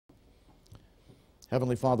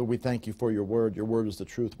Heavenly Father, we thank you for your word. Your word is the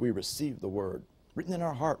truth. We receive the word, written in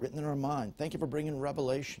our heart, written in our mind. Thank you for bringing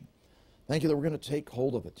revelation. Thank you that we're going to take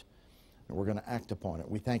hold of it and we're going to act upon it.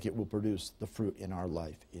 We thank it will produce the fruit in our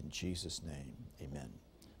life. In Jesus' name, amen.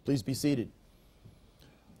 Please be seated.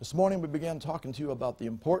 This morning we began talking to you about the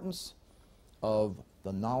importance of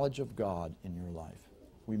the knowledge of God in your life.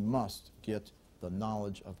 We must get the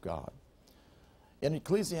knowledge of God. In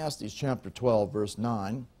Ecclesiastes chapter 12, verse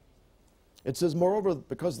 9, it says, "Moreover,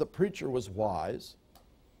 because the preacher was wise,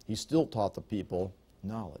 he still taught the people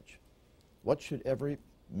knowledge." What should every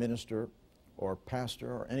minister or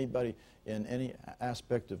pastor or anybody in any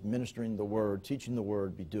aspect of ministering the word, teaching the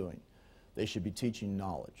word, be doing? They should be teaching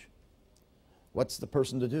knowledge. What's the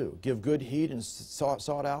person to do? Give good heed and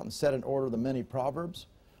sought out and set in order the many proverbs,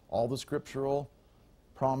 all the scriptural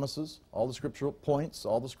promises, all the scriptural points,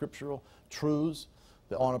 all the scriptural truths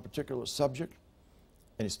on a particular subject,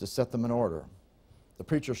 and it's to set them in order. The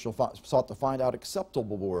preacher sought to find out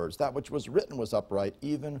acceptable words. That which was written was upright,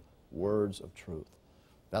 even words of truth.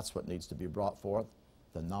 That's what needs to be brought forth,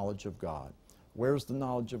 the knowledge of God. Where's the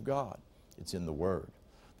knowledge of God? It's in the Word.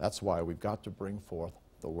 That's why we've got to bring forth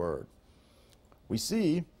the Word. We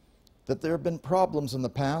see that there have been problems in the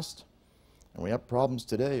past, and we have problems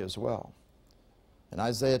today as well. In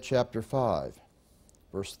Isaiah chapter 5,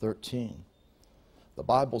 verse 13, the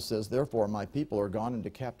Bible says, "Therefore my people are gone into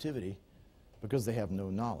captivity because they have no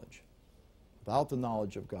knowledge." Without the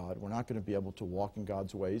knowledge of God, we're not going to be able to walk in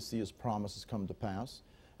God's ways, see His promises come to pass,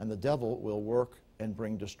 and the devil will work and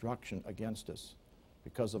bring destruction against us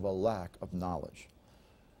because of a lack of knowledge.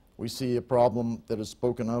 We see a problem that is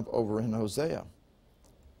spoken of over in Hosea.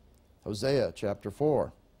 Hosea chapter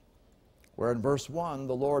 4, where in verse 1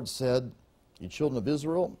 the Lord said, "Ye children of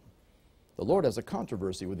Israel, the Lord has a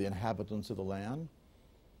controversy with the inhabitants of the land.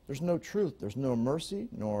 There's no truth, there's no mercy,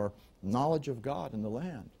 nor knowledge of God in the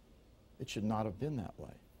land." It should not have been that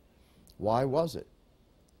way. Why was it?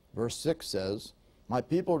 Verse 6 says, "My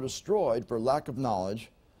people are destroyed for lack of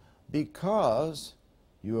knowledge, because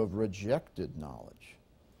you have rejected knowledge."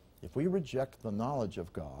 If we reject the knowledge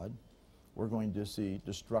of God, we're going to see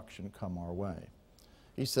destruction come our way.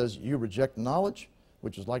 He says, you reject knowledge,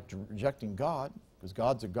 which is like rejecting God, because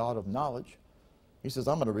God's a God of knowledge. He says,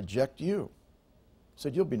 I'm going to reject you. He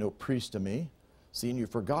said, you'll be no priest to me. Seeing you've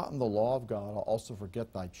forgotten the law of God, I'll also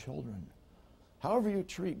forget thy children. However you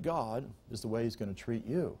treat God is the way He's going to treat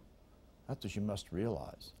you. That's what you must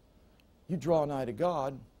realize. You draw nigh to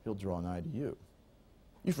God, He'll draw nigh to you.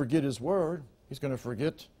 You forget His word, He's going to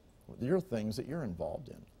forget your things that you're involved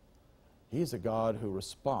in. He's a God who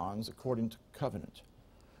responds according to covenant.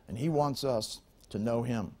 And He wants us to know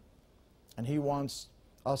Him. And He wants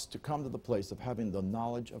us to come to the place of having the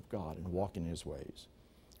knowledge of God and walk in His ways.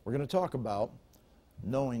 We're going to talk about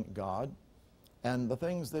knowing God and the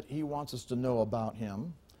things that He wants us to know about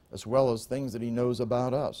Him, as well as things that He knows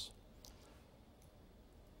about us.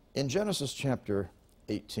 In Genesis chapter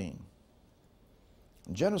 18,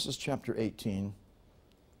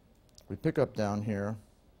 we pick up down here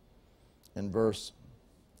in verse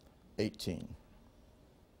 18.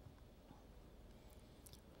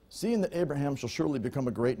 "Seeing that Abraham shall surely become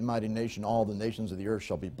a great and mighty nation, all the nations of the earth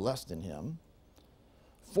shall be blessed in him.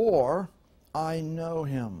 For I know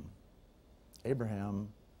him."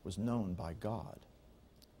 Abraham was known by God.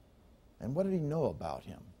 And what did he know about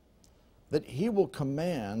him? That he will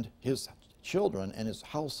command his children and his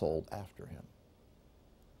household after him.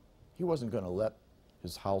 He wasn't going to let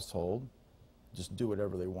his household just do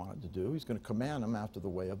whatever they wanted to do. He's going to command them after the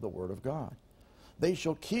way of the Word of God. "They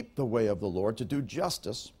shall keep the way of the Lord to do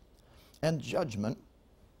justice and judgment."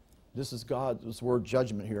 This is God, this word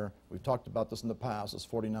judgment here. We've talked about this in the past. It's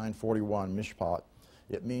 49:41, mishpat.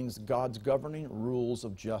 It means God's governing rules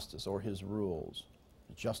of justice, or His rules,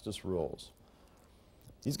 justice rules.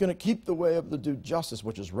 He's going to keep the way of the do justice,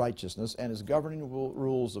 which is righteousness, and His governing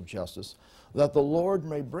rules of justice, that the Lord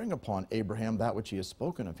may bring upon Abraham that which He has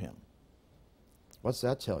spoken of him. What's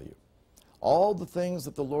that tell you? All the things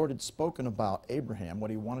that the Lord had spoken about Abraham,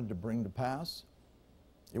 what He wanted to bring to pass,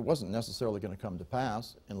 it wasn't necessarily going to come to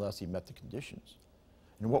pass unless he met the conditions.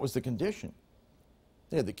 And what was the condition?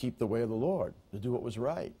 They had to keep the way of the Lord, to do what was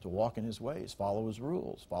right, to walk in His ways, follow His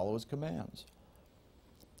rules, follow His commands.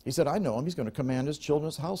 He said, I know him. He's going to command his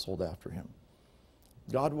children's household after him.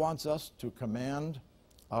 God wants us to command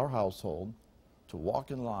our household to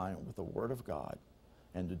walk in line with the Word of God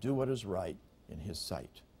and to do what is right in His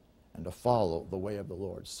sight and to follow the way of the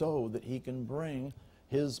Lord so that He can bring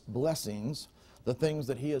His blessings, the things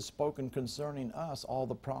that He has spoken concerning us, all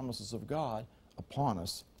the promises of God upon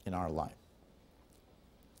us in our life.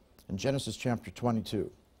 In Genesis chapter 22,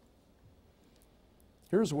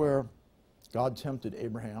 Here's where God tempted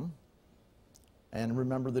Abraham. And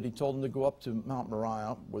remember that he told him to go up to Mount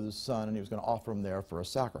Moriah with his son, and he was going to offer him there for a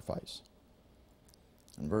sacrifice.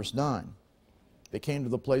 In verse 9, they came to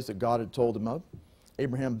the place that God had told him of.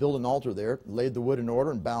 Abraham built an altar there, laid the wood in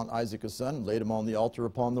order, and bound Isaac his son, and laid him on the altar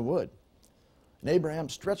upon the wood. And Abraham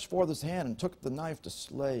stretched forth his hand and took the knife to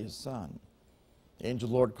slay his son. The angel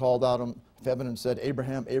of the Lord called out of heaven and said,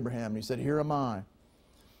 Abraham, Abraham. And he said, Here am I.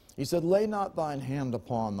 He said, Lay not thine hand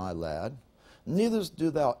upon my lad, neither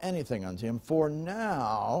do thou anything unto him, for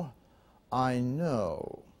now I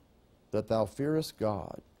know that thou fearest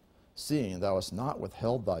God, seeing thou hast not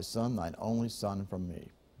withheld thy son, thine only son, from me.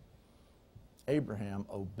 Abraham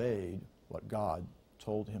obeyed what God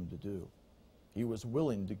told him to do. He was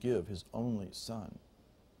willing to give his only son.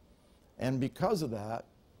 And because of that,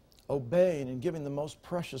 obeying and giving the most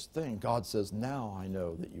precious thing, God says, Now I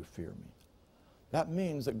know that you fear me. That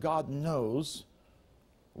means that God knows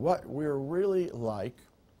what we're really like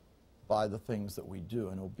by the things that we do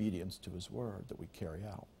in obedience to his word that we carry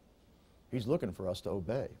out. He's looking for us to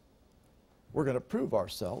obey. We're going to prove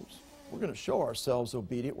ourselves. We're going to show ourselves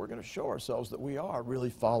obedient. We're going to show ourselves that we are really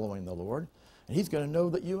following the Lord. And he's going to know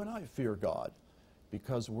that you and I fear God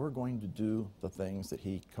because we're going to do the things that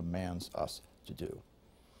he commands us to do.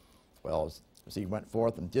 Well, as he went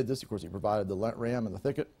forth and did this, of course, he provided the ram in the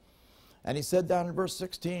thicket. And he said down in verse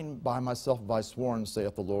 16, By myself have I sworn,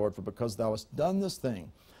 saith the Lord, for because thou hast done this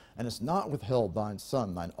thing, and hast not withheld thine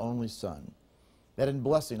son, thine only son, that in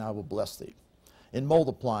blessing I will bless thee. In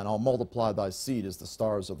multiplying I'll multiply thy seed as the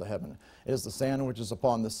stars of the heaven, as the sand which is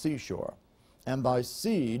upon the seashore. And thy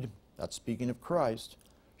seed, that's speaking of Christ,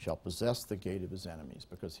 shall possess the gate of his enemies,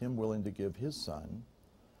 because him willing to give his son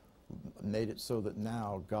made it so that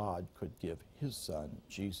now God could give his son,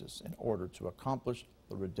 Jesus, in order to accomplish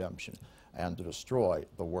the redemption and to destroy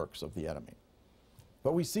the works of the enemy.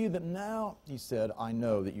 But we see that now, he said, I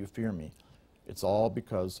know that you fear me. It's all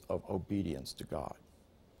because of obedience to God.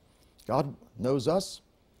 God knows us,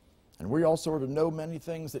 and we also are to know many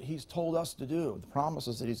things that he's told us to do, the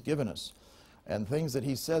promises that he's given us, and things that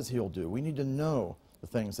he says he'll do. We need to know the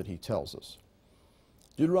things that he tells us.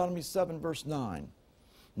 Deuteronomy 7, verse 9.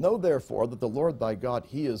 Know therefore that the Lord thy God,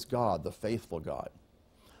 he is God, the faithful God,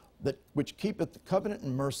 which keepeth the covenant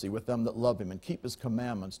and mercy with them that love him, and keep his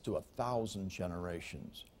commandments to 1,000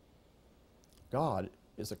 generations. God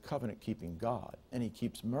is a covenant-keeping God, and he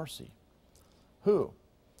keeps mercy. Who?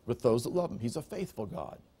 With those that love him. He's a faithful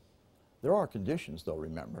God. There are conditions, though,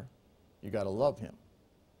 remember. You got to love him.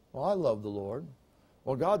 Well, I love the Lord.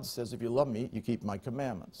 Well, God says, if you love me, you keep my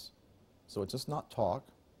commandments. So it's just not talk.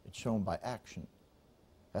 It's shown by action.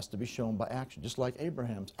 It has to be shown by action. Just like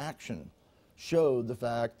Abraham's action showed the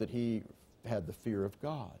fact that he had the fear of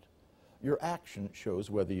God. Your action shows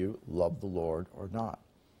whether you love the Lord or not.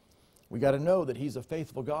 We got to know that he's a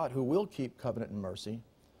faithful God who will keep covenant and mercy,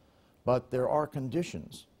 but there are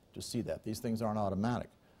conditions to see that. These things aren't automatic.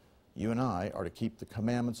 You and I are to keep the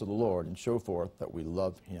commandments of the Lord and show forth that we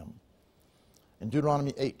love him. In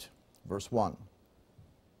Deuteronomy 8, verse 1,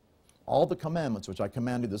 all the commandments which I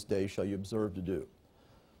command you this day shall you observe to do,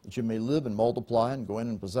 that you may live and multiply and go in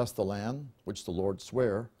and possess the land which the Lord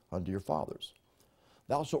sware unto your fathers.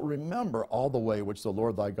 Thou shalt remember all the way which the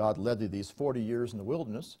Lord thy God led thee these 40 years in the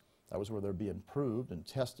wilderness. That was where they're being proved and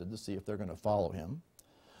tested to see if they're going to follow him.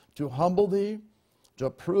 To humble thee, to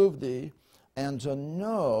prove thee, and to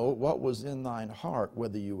know what was in thine heart,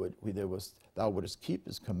 whether thou wouldest keep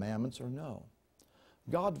his commandments or no.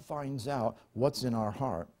 God finds out what's in our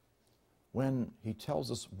heart when he tells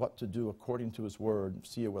us what to do according to his word, and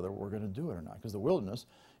see whether we're going to do it or not. Because the wilderness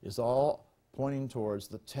is all pointing towards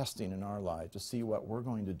the testing in our life to see what we're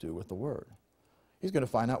going to do with the word. He's going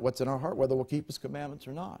to find out what's in our heart, whether we'll keep his commandments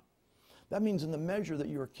or not. That means in the measure that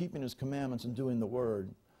you are keeping his commandments and doing the word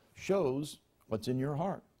shows what's in your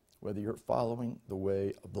heart, whether you're following the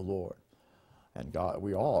way of the Lord. And God,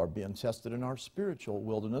 we all are being tested in our spiritual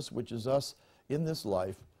wilderness, which is us in this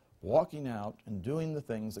life, walking out and doing the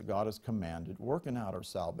things that God has commanded, working out our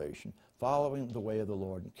salvation, following the way of the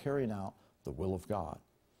Lord, and carrying out the will of God.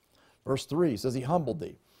 Verse 3 says, He humbled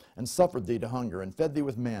thee, and suffered thee to hunger, and fed thee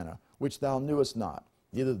with manna, which thou knewest not,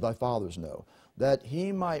 neither did thy fathers know, that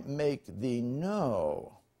he might make thee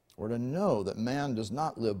know, or to know that man does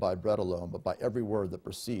not live by bread alone, but by every word that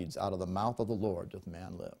proceeds out of the mouth of the Lord doth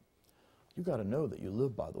man live. You've got to know that you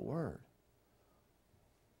live by the word.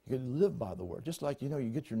 You can live by the word. Just like, you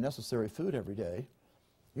get your necessary food every day.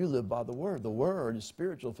 You live by the word. The word is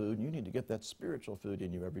spiritual food, and you need to get that spiritual food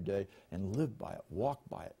in you every day and live by it, walk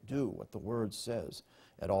by it, do what the word says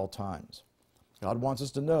at all times. God wants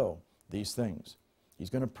us to know these things. He's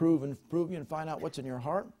going to prove you and find out what's in your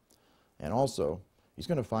heart. And also, he's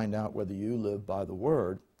going to find out whether you live by the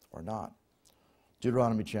word or not.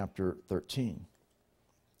 Deuteronomy chapter 13,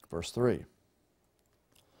 verse 3.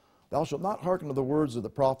 Thou shalt not hearken to the words of the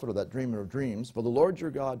prophet or that dreamer of dreams, for the Lord your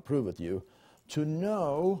God proveth you, to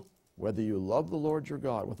know whether you love the Lord your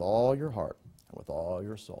God with all your heart and with all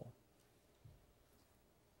your soul.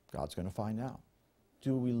 God's going to find out.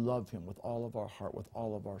 Do we love him with all of our heart, with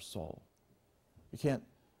all of our soul? You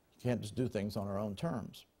can't just do things on our own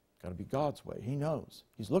terms. It's got to be God's way. He knows.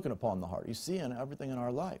 He's looking upon the heart. He's seeing everything in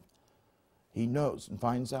our life. He knows and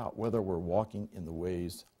finds out whether we're walking in the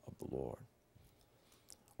ways of the Lord.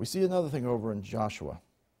 We see another thing over in Joshua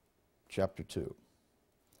chapter 2.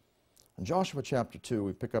 In Joshua chapter 2,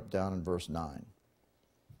 we pick up down in verse 9.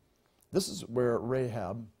 This is where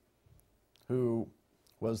Rahab, who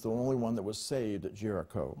was the only one that was saved at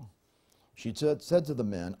Jericho, she said to the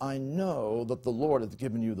men, I know that the Lord hath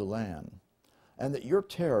given you the land, and that your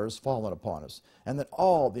terror has fallen upon us, and that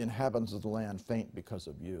all the inhabitants of the land faint because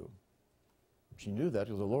of you. She knew that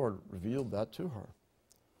because the Lord revealed that to her.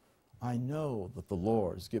 I know that the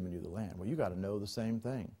Lord has given you the land. Well, you got to know the same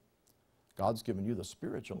thing. God's given you the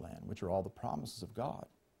spiritual land, which are all the promises of God.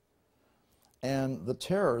 And the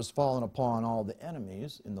terror has fallen upon all the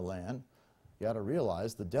enemies in the land. You got to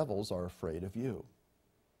realize the devils are afraid of you.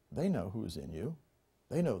 They know who's in you.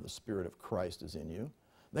 They know the Spirit of Christ is in you.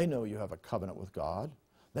 They know you have a covenant with God.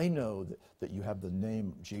 They know that you have the name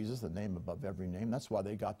of Jesus, the name above every name. That's why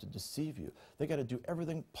they got to deceive you. They got to do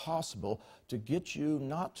everything possible to get you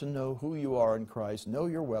not to know who you are in Christ, know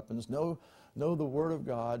your weapons, know the Word of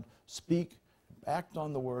God, speak, act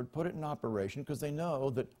on the Word, put it in operation, because they know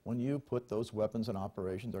that when you put those weapons in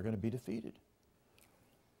operation, they're going to be defeated.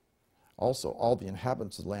 Also, all the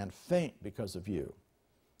inhabitants of the land faint because of you.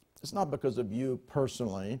 It's not because of you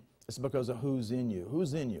personally. It's because of who's in you.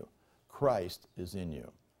 Who's in you? Christ is in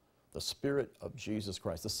you. The Spirit of Jesus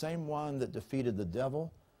Christ. The same one that defeated the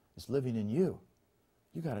devil is living in you.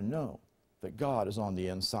 You got to know that God is on the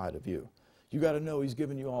inside of you. You got to know he's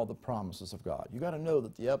given you all the promises of God. You got to know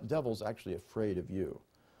that the devil's actually afraid of you.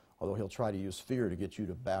 Although he'll try to use fear to get you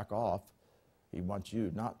to back off, he wants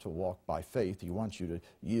you not to walk by faith. He wants you to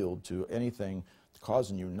yield to anything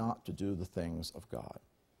causing you not to do the things of God.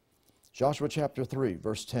 Joshua chapter 3,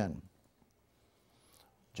 verse 10.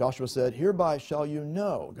 Joshua said, hereby shall you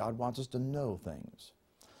know, God wants us to know things,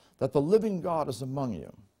 that the living God is among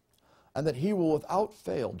you, and that he will without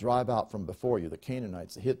fail drive out from before you the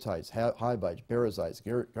Canaanites, the Hittites, Hivites, Perizzites,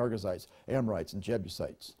 Girgashites, Amorites, and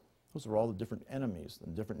Jebusites. Those are all the different enemies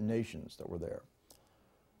and different nations that were there.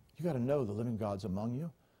 You got to know the living God's among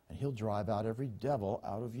you, and he'll drive out every devil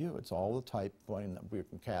out of you. It's all the type pointing that we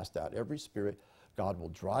can cast out every spirit. God will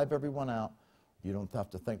drive everyone out. You don't have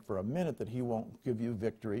to think for a minute that he won't give you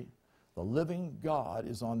victory. The living God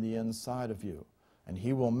is on the inside of you, and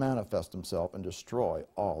he will manifest himself and destroy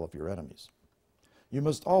all of your enemies. You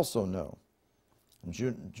must also know,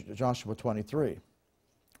 in Joshua 23,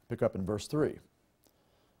 pick up in verse 3,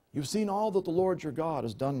 you've seen all that the Lord your God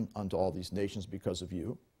has done unto all these nations because of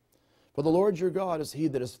you. For the Lord your God is he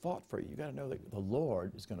that has fought for you. You've got to know that the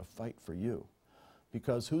Lord is going to fight for you.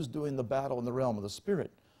 Because who's doing the battle in the realm of the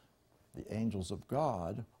Spirit? The angels of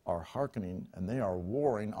God are hearkening, and they are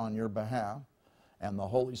warring on your behalf, and the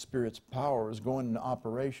Holy Spirit's power is going into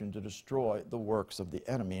operation to destroy the works of the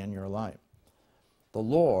enemy in your life. The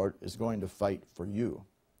Lord is going to fight for you.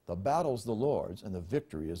 The battle's the Lord's, and the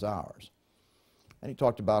victory is ours. And he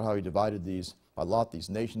talked about how he divided by lot these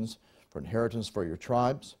nations for inheritance for your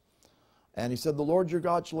tribes. And he said, the Lord your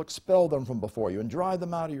God shall expel them from before you and drive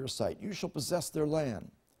them out of your sight. You shall possess their land.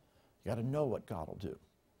 You got to know what God will do.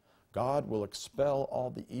 God will expel all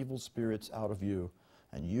the evil spirits out of you,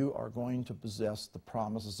 and you are going to possess the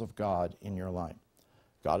promises of God in your life.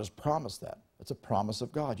 God has promised that. It's a promise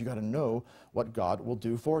of God. You got to know what God will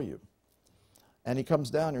do for you. And he comes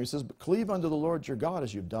down here, he says, but cleave unto the Lord your God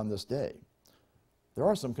as you've done this day. There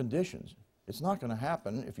are some conditions. It's not going to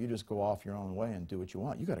happen if you just go off your own way and do what you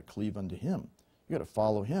want. You got to cleave unto him. You got to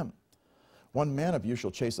follow him. One man of you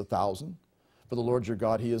shall chase 1,000. For the Lord your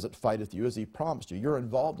God, he is that fighteth you as he promised you. You're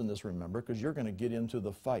involved in this, remember, because you're going to get into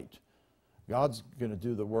the fight. God's going to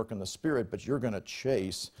do the work in the Spirit, but you're going to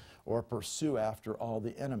chase or pursue after all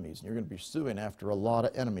the enemies. And you're going to be pursuing after a lot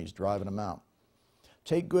of enemies, driving them out.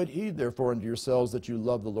 Take good heed, therefore, unto yourselves that you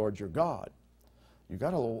love the Lord your God. You've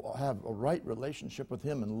got to have a right relationship with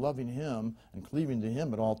him and loving him and cleaving to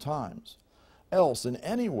him at all times. Else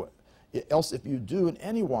if you do in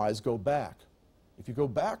any wise go back, if you go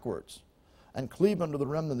backwards, and cleave unto the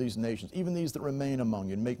remnant of these nations, even these that remain among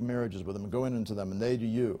you, and make marriages with them, and go in unto them, and they to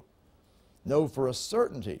you. Know for a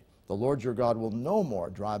certainty the Lord your God will no more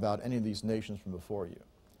drive out any of these nations from before you.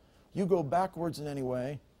 You go backwards in any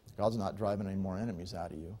way, God's not driving any more enemies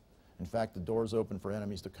out of you. In fact, the door's open for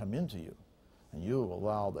enemies to come into you. And you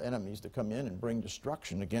allow the enemies to come in and bring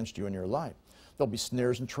destruction against you in your life. There'll be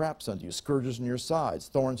snares and traps unto you, scourges in your sides,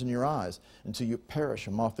 thorns in your eyes, until you perish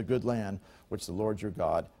from off the good land which the Lord your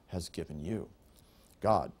God has given you.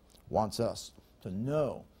 God wants us to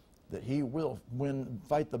know that he will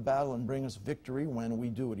fight the battle and bring us victory when we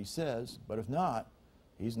do what he says, but if not,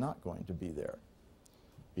 he's not going to be there.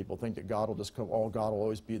 People think that God will just come, oh, God will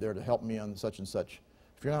always be there to help me on such and such.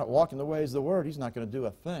 If you're not walking the ways of the Word, he's not going to do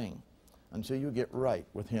a thing until you get right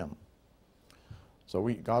with him. So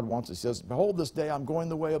God wants us, he says, behold, this day I'm going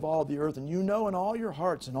the way of all the earth, and you know in all your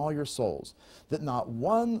hearts and all your souls that not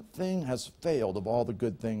one thing has failed of all the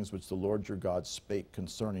good things which the Lord your God spake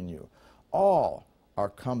concerning you. All are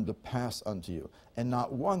come to pass unto you, and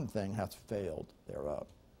not one thing hath failed thereof.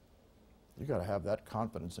 You've got to have that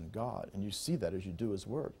confidence in God, and you see that as you do his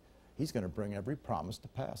word. He's going to bring every promise to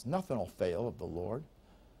pass. Nothing will fail of the Lord.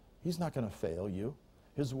 He's not going to fail you.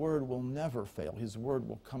 His word will never fail. His word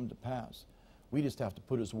will come to pass. We just have to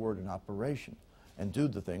put his word in operation and do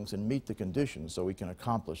the things and meet the conditions so we can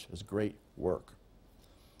accomplish his great work.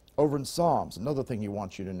 Over in Psalms, another thing he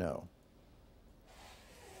wants you to know.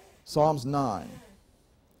 Psalms 9,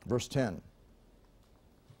 verse 10.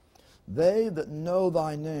 They that know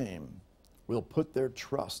thy name will put their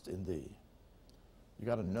trust in thee. You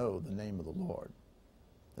got to know the name of the Lord.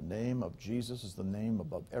 The name of Jesus is the name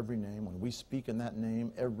above every name. When we speak in that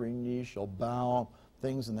name, every knee shall bow,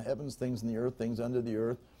 things in the heavens, things in the earth, things under the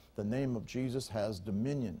earth. The name of Jesus has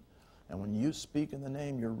dominion. And when you speak in the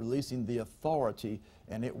name, you're releasing the authority,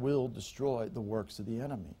 and it will destroy the works of the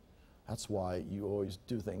enemy. That's why you always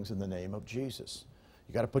do things in the name of Jesus.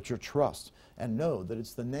 You got to put your trust and know that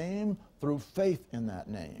it's the name through faith in that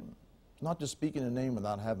name. It's not just speaking a name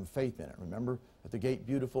without having faith in it. Remember at the gate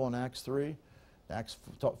beautiful in Acts 3? Acts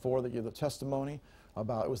 4 that give the testimony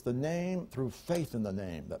about it was the name through faith in the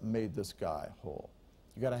name that made this guy whole.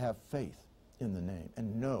 You got to have faith in the name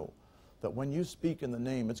and know that when you speak in the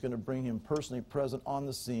name, it's going to bring him personally present on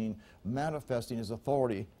the scene, manifesting his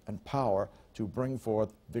authority and power to bring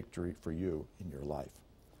forth victory for you in your life.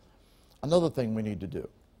 Another thing we need to do,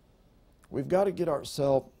 we've got to get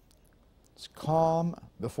ourselves calm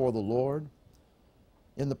before the Lord,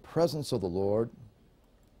 in the presence of the Lord,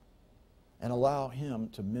 and allow him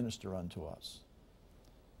to minister unto us.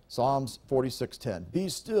 Psalms 46:10, be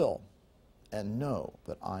still and know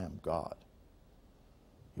that I am God.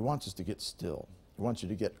 He wants us to get still. He wants you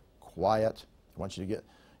to get quiet. He wants you to get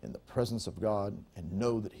in the presence of God and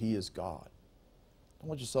know that he is God. Don't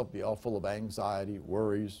let yourself be all full of anxiety,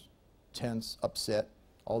 worries, tense, upset,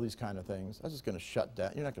 all these kind of things. That's just going to shut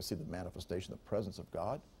down. You're not going to see the manifestation of the presence of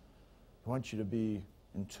God. He wants you to be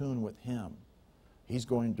in tune with him. He's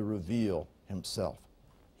going to reveal himself.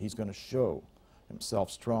 He's going to show himself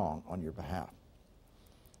strong on your behalf.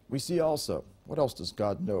 We see also, what else does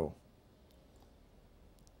God know?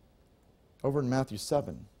 Over in Matthew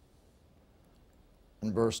 7,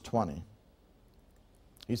 in verse 20,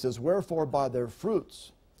 he says, wherefore by their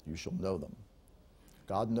fruits you shall know them.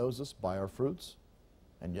 God knows us by our fruits,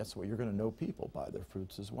 and yes, well, you're going to know people by their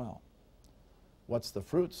fruits as well. What's the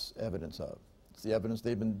fruits evidence of? It's the evidence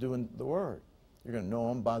they've been doing the word. You're going to know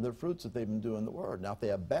them by their fruits that they've been doing the word. Now, if they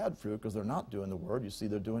have bad fruit because they're not doing the word, you see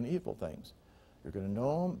they're doing evil things. You're going to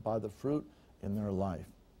know them by the fruit in their life.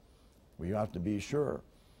 We have to be sure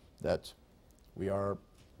that we are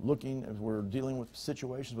looking, as we're dealing with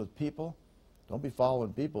situations with people, don't be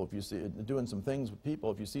following people if you see doing some things with people.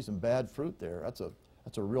 If you see some bad fruit there, that's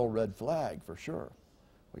a real red flag for sure.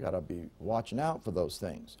 We got to be watching out for those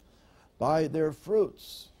things. By their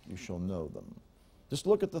fruits you shall know them. Just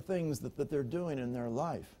look at the things that they're doing in their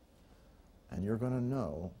life, and you're going to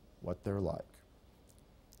know what they're like.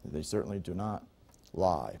 They certainly do not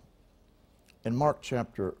lie. In Mark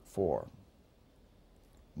chapter 4,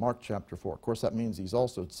 of course that means he's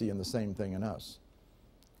also seeing the same thing in us.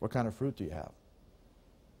 What kind of fruit do you have?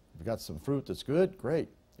 If you got some fruit that's good, great.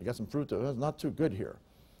 You got some fruit that's not too good here.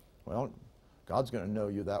 Well, God's going to know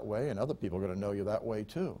you that way, and other people are going to know you that way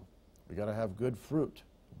too. We got to have good fruit,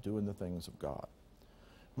 doing the things of God.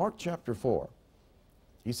 Mark chapter 4,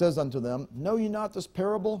 he says unto them, know ye not this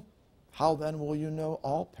parable? How then will you know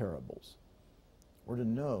all parables? We're to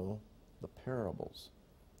know the parables.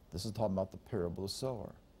 This is talking about the parable of the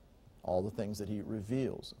sower. All the things that he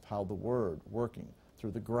reveals of how the word working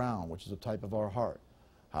through the ground, which is a type of our heart,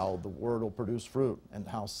 how the word will produce fruit, and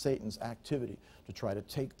how Satan's activity to try to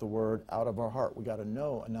take the word out of our heart. We got to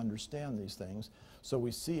know and understand these things so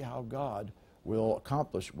we see how God will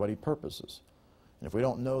accomplish what he purposes. And if we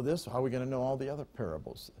don't know this, how are we going to know all the other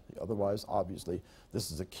parables? Otherwise, obviously,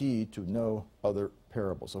 this is a key to know other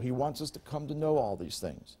parables. So he wants us to come to know all these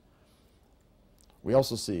things. We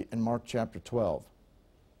also see in Mark chapter 12,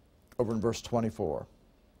 over in verse 24,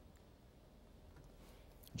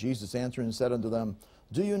 Jesus answering and said unto them,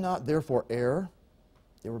 do you not therefore err?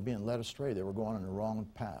 They were being led astray. They were going on the wrong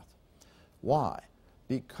path. Why?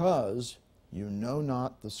 Because you know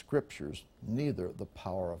not the Scriptures, neither the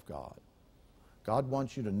power of God. God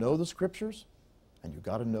wants you to know the Scriptures, and you've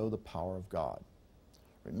got to know the power of God.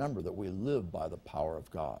 Remember that we live by the power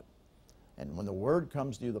of God. And when the Word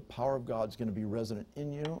comes to you, the power of God is going to be resident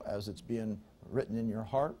in you as it's being written in your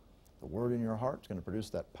heart. The Word in your heart is going to produce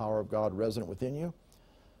that power of God resident within you.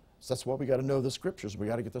 So that's why we got to know the Scriptures. We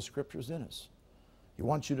got to get the Scriptures in us. He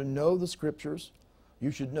wants you to know the Scriptures.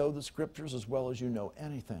 You should know the Scriptures as well as you know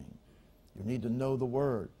anything. You need to know the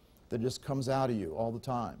Word that just comes out of you all the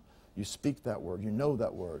time. You speak that Word. You know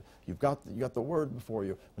that Word. You got the Word before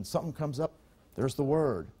you. When something comes up, there's the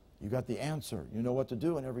Word. You got the answer. You know what to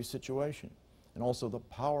do in every situation. And also the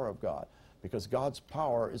power of God. Because God's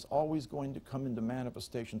power is always going to come into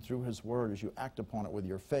manifestation through His Word as you act upon it with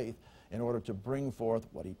your faith in order to bring forth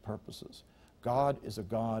what He purposes. God is a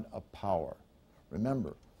God of power.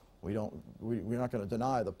 Remember, we're not going to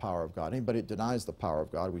deny the power of God. Anybody that denies the power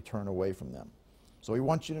of God, we turn away from them. So He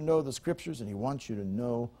wants you to know the Scriptures, and He wants you to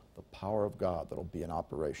know the power of God that will be in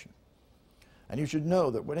operation. And you should know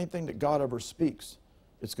that when anything that God ever speaks,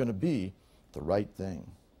 it's going to be the right thing.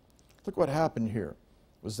 Look what happened here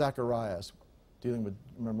with Zacharias, dealing with,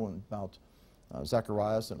 remember about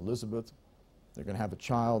Zacharias and Elizabeth. They're going to have a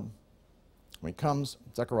child. When he comes,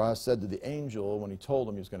 Zechariah said to the angel, when he told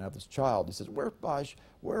him he was going to have this child, he says,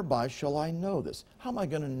 whereby shall I know this? How am I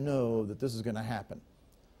going to know that this is going to happen?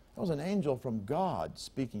 That was an angel from God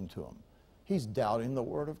speaking to him. He's doubting the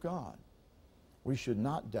Word of God. We should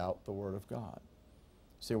not doubt the Word of God.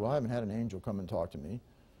 You say, well, I haven't had an angel come and talk to me,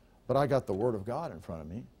 but I got the Word of God in front of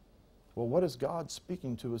me. Well, what is God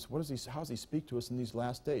speaking to us? How does He speak to us in these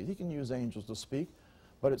last days? He can use angels to speak.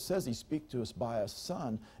 But it says He speaks to us by a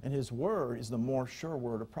Son, and His Word is the more sure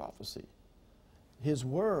word of prophecy. His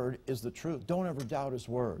Word is the truth. Don't ever doubt His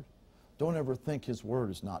Word. Don't ever think His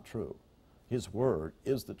Word is not true. His Word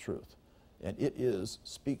is the truth, and it is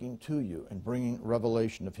speaking to you and bringing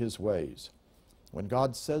revelation of His ways. When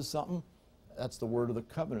God says something, that's the word of the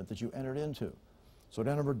covenant that you entered into. So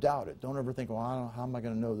don't ever doubt it. Don't ever think, well, I don't know, how am I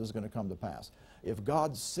going to know this is going to come to pass? If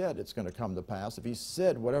God said it's going to come to pass, if He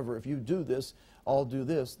said whatever, if you do this, I'll do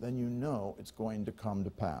this, then you know it's going to come to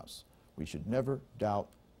pass. We should never doubt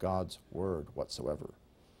God's Word whatsoever.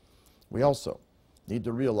 We also need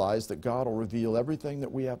to realize that God will reveal everything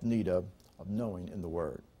that we have need of knowing in the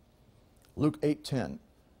Word. Luke 8:10,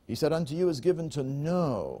 He said, unto you is given to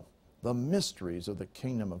know the mysteries of the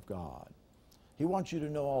kingdom of God. He wants you to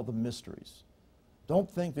know all the mysteries. Don't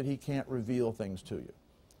think that He can't reveal things to you.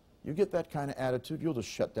 You get that kind of attitude, you'll just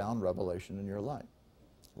shut down revelation in your life.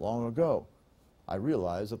 Long ago, I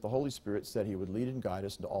realized that the Holy Spirit said He would lead and guide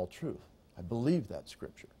us into all truth. I believe that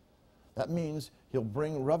Scripture. That means He'll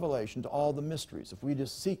bring revelation to all the mysteries. If we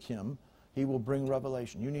just seek Him, He will bring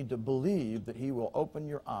revelation. You need to believe that He will open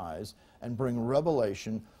your eyes and bring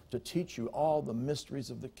revelation to teach you all the mysteries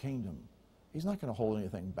of the kingdom. He's not going to hold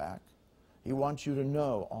anything back. He wants you to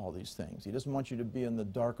know all these things. He doesn't want you to be in the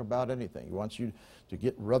dark about anything. He wants you to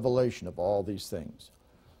get revelation of all these things.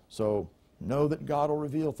 So know that God will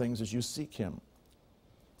reveal things as you seek Him.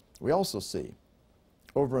 We also see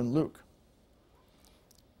over in Luke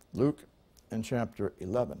in chapter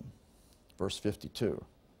 11, verse 52.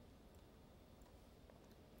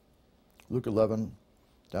 Luke 11,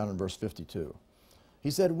 down in verse 52. He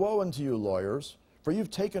said, woe unto you, lawyers, for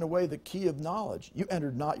you've taken away the key of knowledge. You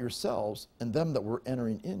entered not yourselves, and them that were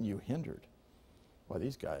entering in you hindered. Why,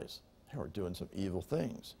 these guys, they were doing some evil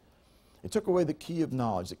things. It took away the key of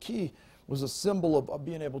knowledge. The key was a symbol of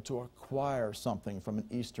being able to acquire something from an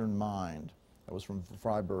Eastern mind. That was from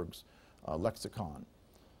Freiberg's lexicon.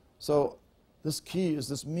 So this key is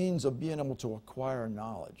this means of being able to acquire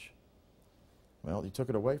knowledge. Well, He took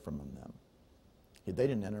it away from them then. They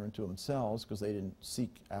didn't enter into themselves because they didn't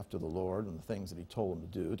seek after the Lord and the things that He told them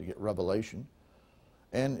to do to get revelation.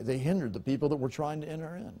 And they hindered the people that were trying to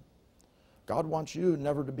enter in. God wants you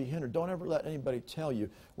never to be hindered. Don't ever let anybody tell you,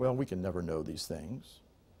 well, we can never know these things.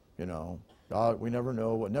 You know, God, we never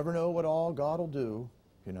know what all God will do.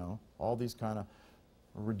 You know, all these kind of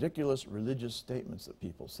ridiculous religious statements that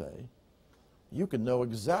people say. You can know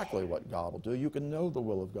exactly what God will do. You can know the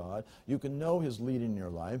will of God. You can know His leading in your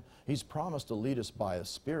life. He's promised to lead us by His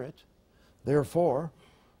Spirit. Therefore,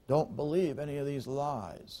 don't believe any of these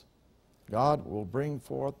lies. God will bring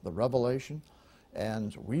forth the revelation,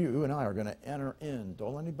 and you and I are going to enter in.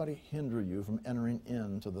 Don't let anybody hinder you from entering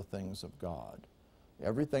into the things of God.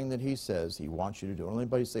 Everything that He says He wants you to do. Don't let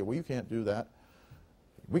anybody say, well, you can't do that.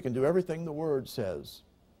 We can do everything the Word says.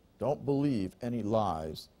 Don't believe any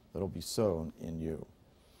lies that will be sown in you.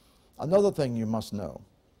 Another thing you must know,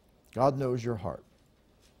 God knows your heart.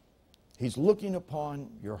 He's looking upon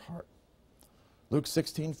your heart. Luke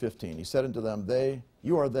 16:15, He said unto them,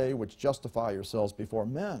 you are they which justify yourselves before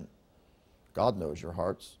men. God knows your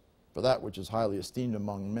hearts, for that which is highly esteemed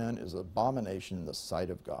among men is abomination in the sight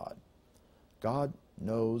of God. God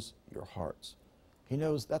knows your hearts. He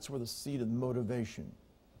knows that's where the seed of motivation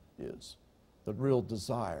is, the real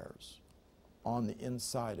desires on the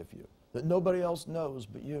inside of you that nobody else knows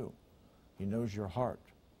but you. He knows your heart,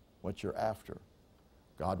 what you're after.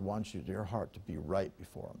 God wants your heart to be right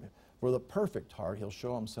before Him. For the perfect heart, He'll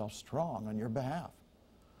show Himself strong on your behalf.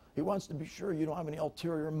 He wants to be sure you don't have any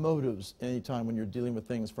ulterior motives anytime when you're dealing with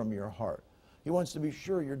things from your heart. He wants to be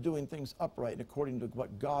sure you're doing things upright and according to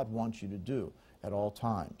what God wants you to do at all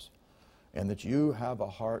times, and that you have a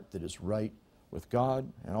heart that is right with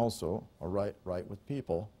God and also a right with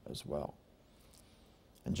people as well.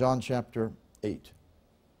 In John chapter 8,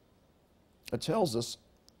 it tells us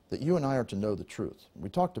that you and I are to know the truth. We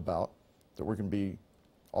talked about that we're going to be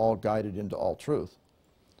all guided into all truth.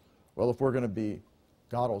 Well, if we're going to be,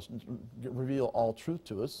 God will reveal all truth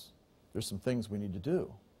to us, there's some things we need to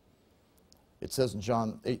do. It says in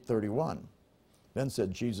John 8:31, then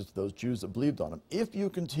said Jesus to those Jews that believed on Him, if you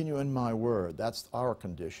continue in my word, that's our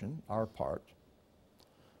condition, our part,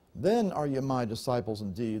 then are you my disciples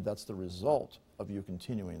indeed. That's the result of you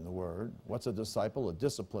continuing the word. What's a disciple? A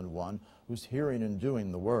disciplined one who's hearing and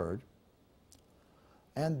doing the word.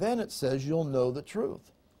 And then it says you'll know the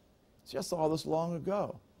truth. See, I saw this long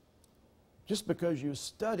ago. Just because you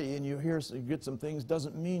study and you get some things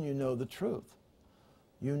doesn't mean you know the truth.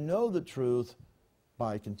 You know the truth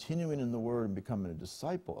by continuing in the word and becoming a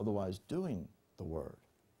disciple, otherwise doing the word.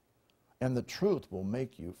 And the truth will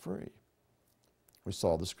make you free. We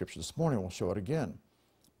saw the scripture this morning. We'll show it again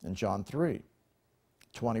in John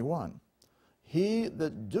 3:21. He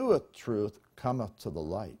that doeth truth cometh to the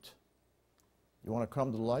light. You want to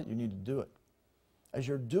come to the light? You need to do it. As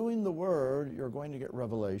you're doing the word, you're going to get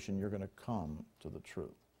revelation. You're going to come to the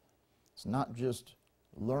truth. It's not just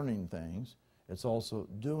learning things. It's also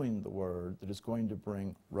doing the word that is going to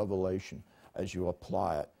bring revelation as you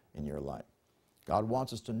apply it in your life. God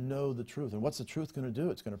wants us to know the truth. And what's the truth going to do?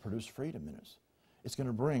 It's going to produce freedom in us. It's going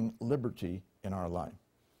to bring liberty in our life.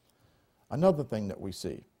 Another thing that we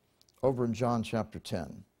see over in John chapter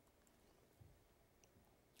 10,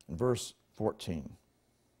 in verse 14.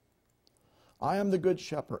 I am the good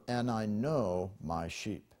shepherd, and I know my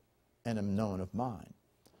sheep, and am known of mine.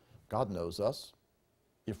 God knows us,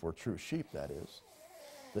 if we're true sheep, that is.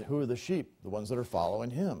 Who are the sheep? The ones that are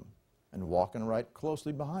following Him and walking right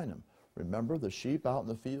closely behind Him. Remember, the sheep out in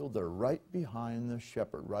the field, they're right behind the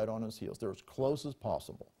shepherd, right on his heels. They're as close as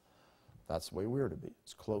possible. That's the way we're to be,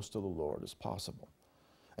 as close to the Lord as possible.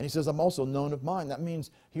 And He says, I'm also known of mine. That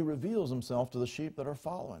means He reveals Himself to the sheep that are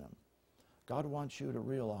following Him. God wants you to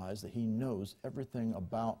realize that He knows everything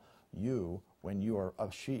about you when you are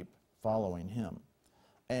a sheep following Him.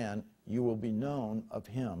 And you will be known of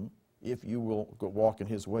Him if you will go walk in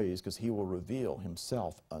His ways, because He will reveal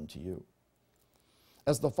Himself unto you.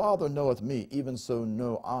 As the Father knoweth me, even so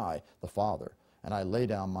know I the Father, and I lay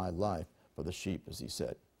down my life for the sheep, as He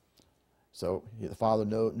said. So the Father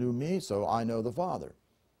knew me, so I know the Father.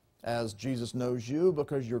 As Jesus knows you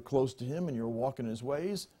because you're close to Him and you're walking His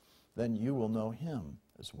ways, then you will know Him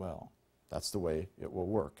as well. That's the way it will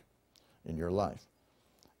work in your life.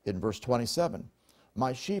 In verse 27,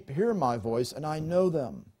 my sheep hear my voice, and I know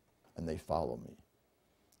them, and they follow me.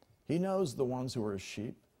 He knows the ones who are His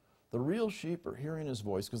sheep. The real sheep are hearing His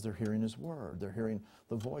voice because they're hearing His word. They're hearing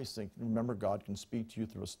the voice. Remember, God can speak to you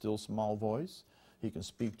through a still small voice. He can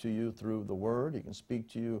speak to you through the word. He can speak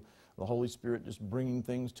to you, the Holy Spirit just bringing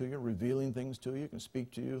things to you, revealing things to you. He can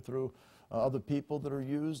speak to you through other people that are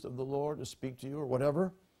used of the Lord to speak to you or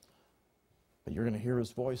whatever. But you're going to hear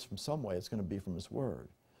His voice from some way. It's going to be from His word.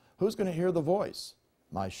 Who's going to hear the voice?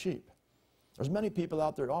 My sheep. There's many people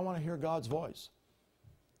out there that all want to hear God's voice,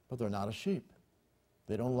 but they're not a sheep.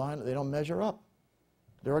 They don't measure up.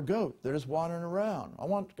 They're a goat. They're just wandering around. I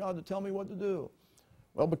want God to tell me what to do.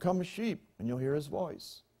 Well, become a sheep, and you'll hear His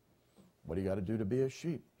voice. What do you got to do to be a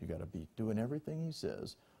sheep? You got to be doing everything He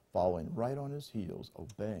says, following right on his heels,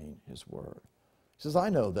 obeying his word. He says, I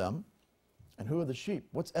know them. And who are the sheep?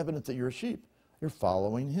 What's evidence that you're a sheep? You're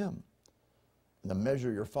following him. And the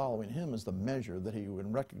measure you're following him is the measure that he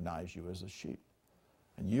would recognize you as a sheep.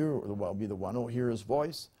 And you will be the one who will hear his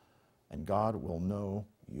voice, and God will know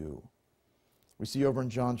you. We see over in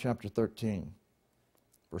John chapter 13,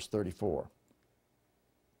 verse 34.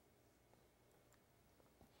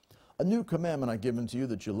 A new commandment I give unto you,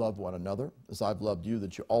 that you love one another, as I've loved you,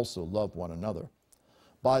 that you also love one another.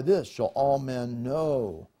 By this shall all men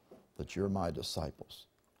know that you're my disciples.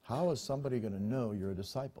 How is somebody going to know you're a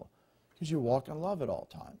disciple? Because you walk in love at all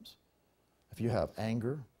times. If you have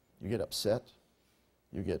anger, you get upset,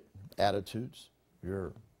 you get attitudes,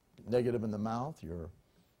 you're negative in the mouth, you're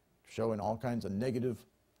showing all kinds of negative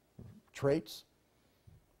traits,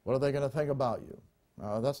 what are they going to think about you?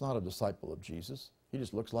 That's not a disciple of Jesus. He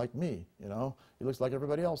just looks like me, you know. He looks like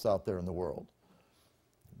everybody else out there in the world.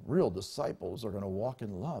 Real disciples are going to walk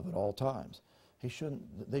in love at all times. They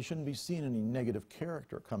shouldn't be seeing any negative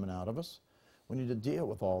character coming out of us. We need to deal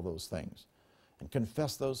with all those things and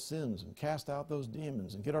confess those sins and cast out those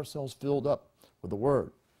demons and get ourselves filled up with the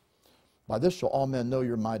Word. By this shall all men know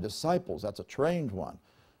you're my disciples. That's a trained one.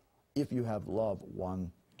 If you have love one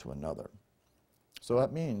to another. So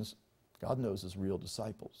that means God knows his real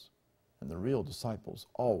disciples. And the real disciples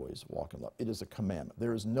always walk in love. It is a commandment.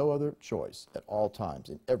 There is no other choice at all times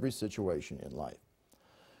in every situation in life.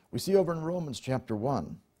 We see over in Romans chapter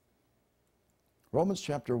 1. Romans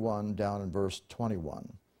chapter 1 down in verse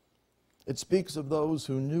 21. It speaks of those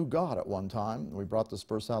who knew God at one time. We brought this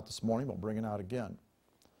verse out this morning. We'll bring it out again.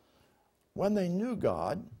 When they knew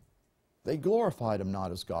God, they glorified him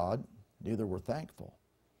not as God, neither were thankful.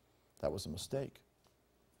 That was a mistake.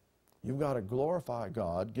 You've got to glorify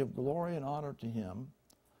God, give glory and honor to him,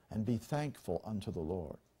 and be thankful unto the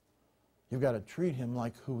Lord. You've got to treat him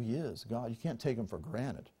like who he is. God, you can't take him for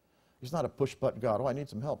granted. He's not a push-button God. Oh, I need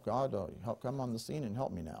some help. God, come on the scene and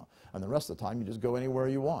help me now. And the rest of the time, you just go anywhere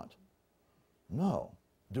you want. No.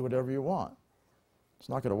 Do whatever you want. It's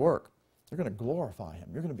not going to work. You're going to glorify him.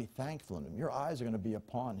 You're going to be thankful in him. Your eyes are going to be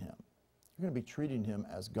upon him. You're going to be treating him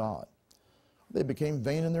as God. They became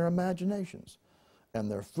vain in their imaginations, and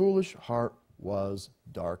their foolish heart was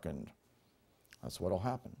darkened. That's what will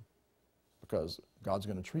happen, because God's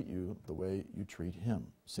going to treat you the way you treat him,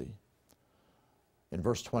 see. In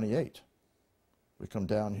verse 28, we come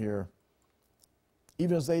down here.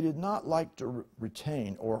 Even as they did not like to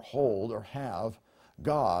retain or hold or have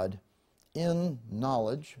God in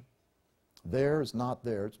knowledge, there is not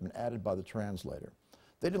there. It's been added by the translator.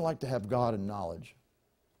 They didn't like to have God in knowledge.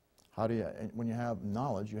 How do you, when you have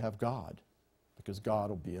knowledge, you have God, because God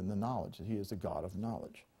will be in the knowledge. He is the God of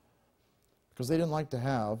knowledge. Because they didn't like to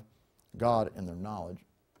have God in their knowledge,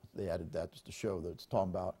 they added that just to show that it's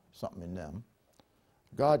talking about something in them.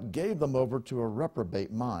 God gave them over to a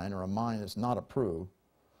reprobate mind, or a mind that's not approved,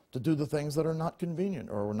 to do the things that are not convenient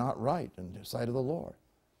or not right in the sight of the Lord.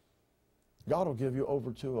 God will give you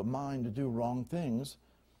over to a mind to do wrong things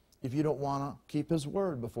if you don't want to keep his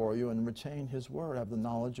word before you and retain his word, have the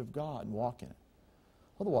knowledge of God and walk in it.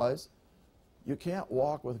 Otherwise, you can't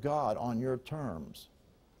walk with God on your terms.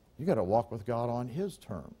 You've got to walk with God on his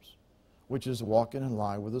terms, which is walking in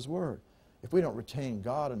line with his word. If we don't retain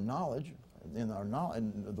God and knowledge, in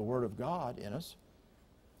the word of God in us,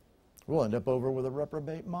 we'll end up over with a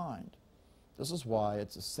reprobate mind. This is why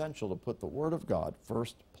it's essential to put the word of God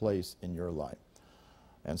first place in your life.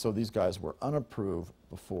 And so these guys were unapproved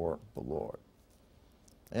before the Lord.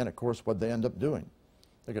 And of course, what they end up doing,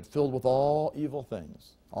 they get filled with all evil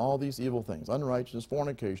things, all these evil things, unrighteousness,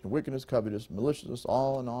 fornication, wickedness, covetousness, maliciousness,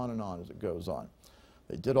 on and on as it goes on.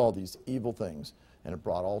 They did all these evil things, and it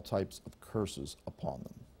brought all types of curses upon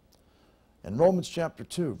them. In Romans chapter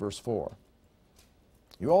 2, verse 4,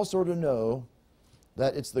 you also are to know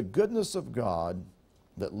that it's the goodness of God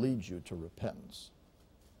that leads you to repentance.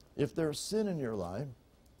 If there's sin in your life,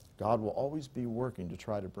 God will always be working to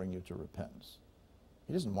try to bring you to repentance.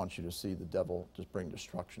 He doesn't want you to see the devil just bring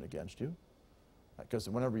destruction against you. Because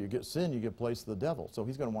whenever you get sin, you give place to the devil. So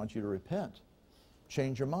he's going to want you to repent.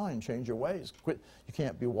 Change your mind, change your ways. Quit. You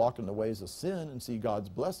can't be walking the ways of sin and see God's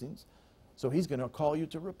blessings. So he's going to call you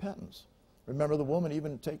to repentance. Remember the woman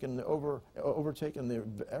even overtaken the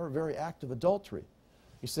very act of adultery.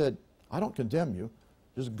 He said, I don't condemn you.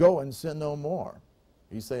 Just go and sin no more.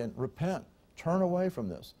 He's saying, repent. Turn away from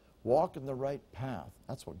this. Walk in the right path.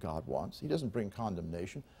 That's what God wants. He doesn't bring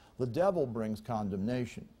condemnation. The devil brings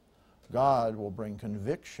condemnation. God will bring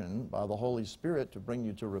conviction by the Holy Spirit to bring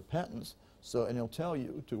you to repentance, and he'll tell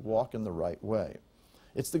you to walk in the right way.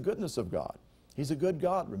 It's the goodness of God. He's a good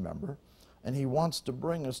God, remember. And he wants to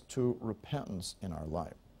bring us to repentance in our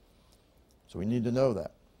life. So we need to know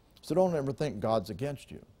that. So don't ever think God's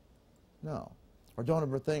against you. No. Or don't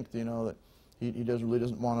ever think, that he really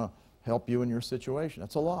doesn't want to help you in your situation.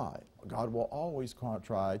 That's a lie. God will always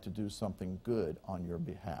try to do something good on your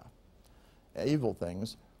behalf. Evil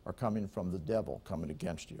things are coming from the devil, coming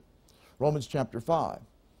against you. Romans chapter 5,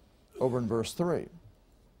 over in verse 3.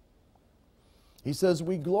 He says,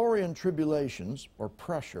 we glory in tribulations, or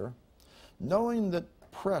pressure, knowing that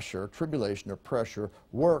pressure, tribulation or pressure,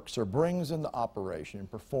 works or brings into operation and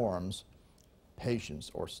performs patience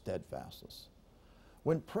or steadfastness.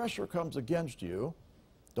 When pressure comes against you,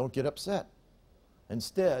 don't get upset.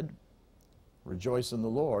 Instead, rejoice in the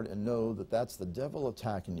Lord and know that that's the devil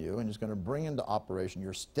attacking you, and he's going to bring into operation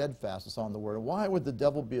your steadfastness on the Word. Why would the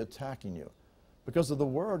devil be attacking you? Because of the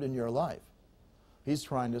Word in your life. He's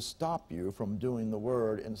trying to stop you from doing the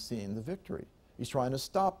Word and seeing the victory. He's trying to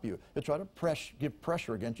stop you. He'll try to give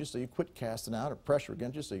pressure against you so you quit casting out, or pressure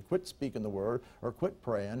against you so you quit speaking the Word, or quit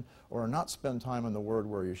praying, or not spend time in the Word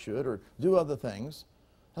where you should, or do other things.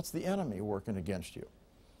 That's the enemy working against you.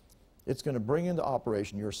 It's going to bring into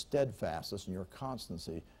operation your steadfastness and your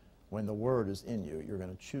constancy. When the Word is in you, you're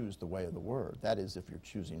going to choose the way of the Word. That is, if you're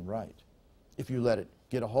choosing right. If you let it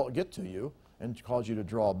get to you and cause you to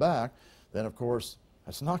draw back, then of course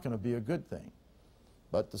that's not going to be a good thing.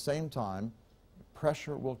 But at the same time,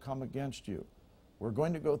 pressure will come against you. We're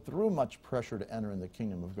going to go through much pressure to enter in the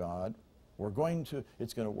kingdom of God.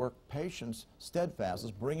 It's going to work patience,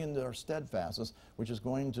 steadfastness, bring into our steadfastness, which is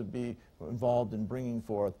going to be involved in bringing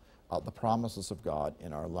forth the promises of God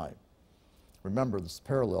in our life. Remember, this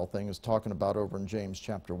parallel thing is talking about over in James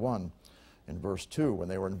chapter 1 in verse 2, when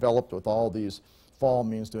they were enveloped with all these, fall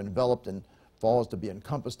means to enveloped, and fall is to be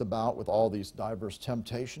encompassed about with all these diverse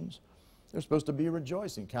temptations. They're supposed to be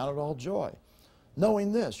rejoicing, count it all joy.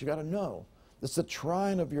 Knowing this, you got to know, it's the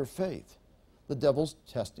trying of your faith. The devil's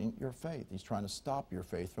testing your faith. He's trying to stop your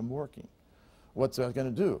faith from working. What's that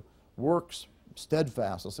going to do? Works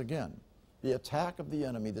steadfastness again. The attack of the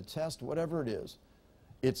enemy, the test, whatever it is,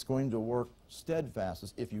 it's going to work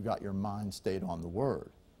steadfastness if you got your mind stayed on the Word.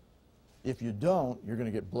 If you don't, you're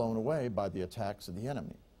going to get blown away by the attacks of the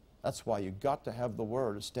enemy. That's why you've got to have the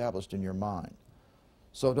Word established in your mind.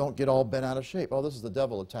 So don't get all bent out of shape. Oh, this is the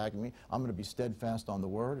devil attacking me. I'm going to be steadfast on the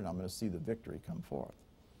Word, and I'm going to see the victory come forth.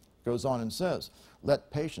 Goes on and says,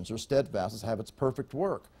 let patience or steadfastness have its perfect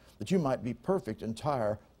work, that you might be perfect,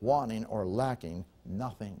 entire, wanting or lacking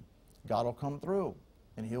nothing. God will come through,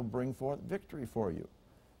 and He'll bring forth victory for you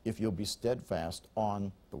if you'll be steadfast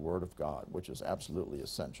on the Word of God, which is absolutely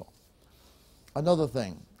essential. Another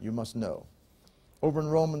thing you must know, over in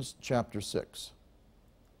Romans chapter 6,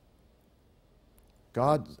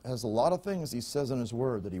 God has a lot of things He says in His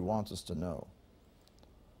Word that He wants us to know.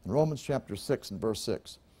 In Romans chapter 6 and verse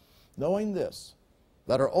 6, knowing this,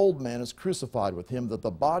 that our old man is crucified with Him, that the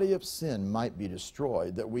body of sin might be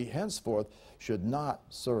destroyed, that we henceforth should not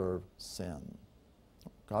serve sin.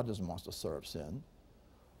 God doesn't want us to serve sin.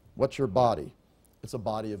 What's your body? It's a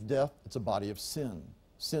body of death. It's a body of sin.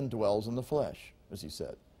 Sin dwells in the flesh, as He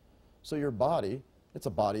said. So your body, it's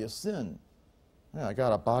a body of sin. Yeah, I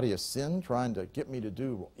got a body of sin trying to get me to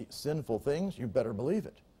do sinful things. You better believe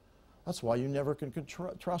it. That's why you never can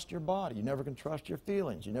trust your body. You never can trust your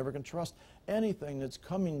feelings. You never can trust anything that's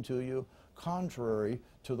coming to you contrary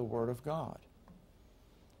to the Word of God.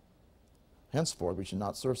 Henceforth, we should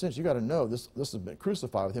not serve sin. You got to know this has been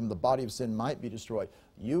crucified with Him. The body of sin might be destroyed.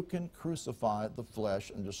 You can crucify the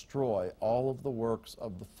flesh and destroy all of the works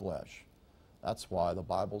of the flesh. That's why the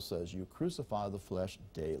Bible says you crucify the flesh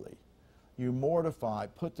daily. You mortify,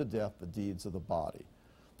 put to death the deeds of the body.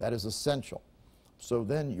 That is essential. So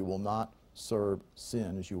then you will not serve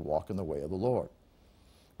sin as you walk in the way of the Lord.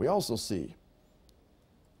 We also see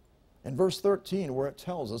in verse 13 where it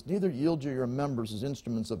tells us, neither yield you your members as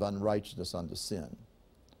instruments of unrighteousness unto sin,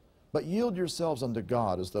 but yield yourselves unto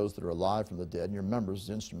God as those that are alive from the dead, and your members as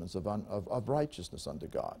instruments of righteousness unto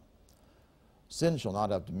God. Sin shall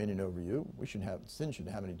not have dominion over you. Sin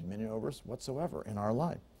shouldn't have any dominion over us whatsoever in our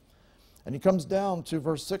life. And he comes down to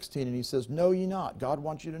verse 16 and he says, know ye not. God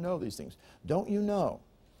wants you to know these things. Don't you know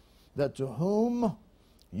that to whom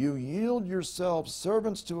you yield yourselves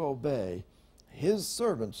servants to obey, His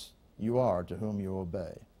servants you are to whom you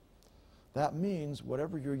obey. That means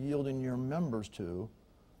whatever you're yielding your members to,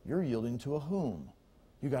 you're yielding to a whom.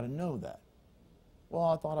 You got to know that. Well,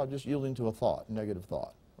 I thought I was just yielding to a thought,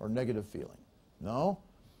 or negative feeling. No,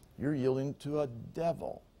 you're yielding to a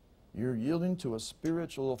devil. You're yielding to a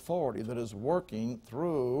spiritual authority that is working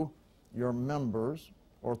through your members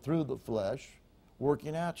or through the flesh,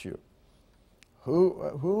 working at you.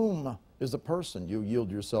 Whom is a person you yield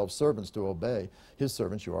yourselves servants to obey. His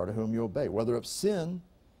servants you are to whom you obey, whether of sin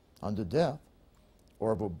unto death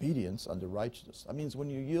or of obedience unto righteousness. That means when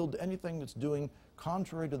you yield to anything that's doing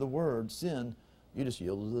contrary to the word, sin, you just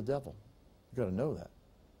yield to the devil. You've got to know that.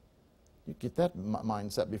 You get that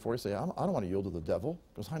mindset before you say, I don't want to yield to the devil,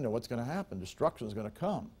 because I know what's going to happen. Destruction is going to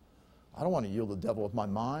come. I don't want to yield to the devil with my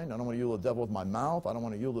mind. I don't want to yield to the devil with my mouth. I don't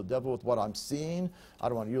want to yield to the devil with what I'm seeing. I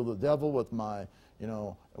don't want to yield to the devil with my,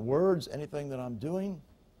 words, anything that I'm doing.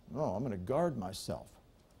 No, I'm going to guard myself.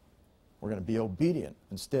 We're going to be obedient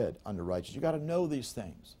instead unto righteousness. You've got to know these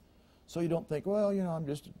things. So you don't think, well, I'm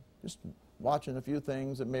just watching a few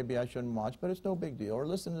things that maybe I shouldn't watch, but it's no big deal. Or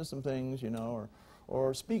listening to some things,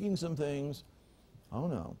 or speaking some things. Oh,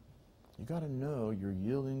 no. You got to know you're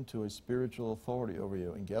yielding to a spiritual authority over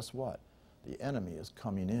you. And guess what? The enemy is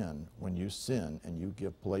coming in when you sin and you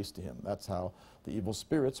give place to him. That's how the evil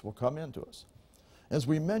spirits will come into us. As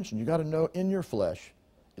we mentioned, you got to know in your flesh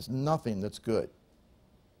is nothing that's good.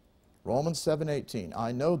 Romans 7:18,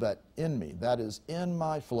 I know that in me, that is in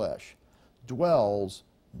my flesh, dwells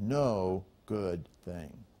no good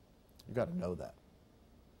thing. You got to know that.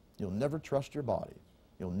 You'll never trust your body.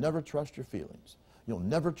 You'll never trust your feelings. You'll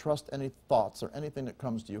never trust any thoughts or anything that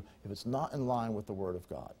comes to you if it's not in line with the Word of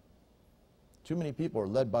God. Too many people are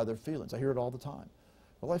led by their feelings. I hear it all the time.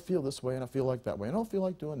 Well, I feel this way and I feel like that way. I don't feel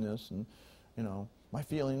like doing this, and, my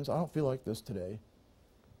feelings, I don't feel like this today.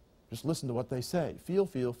 Just listen to what they say. Feel.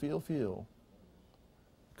 It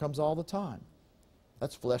comes all the time.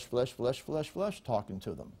 That's flesh talking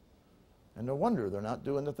to them. And no wonder they're not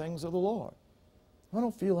doing the things of the Lord. I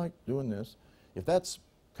don't feel like doing this. If that's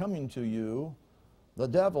coming to you, the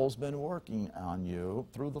devil's been working on you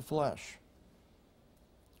through the flesh.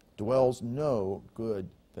 Dwells no good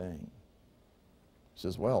thing. He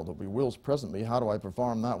says, well, that we wills presently, how do I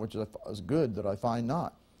perform that which is good that I find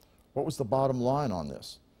not? What was the bottom line on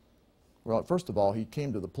this? Well, first of all, he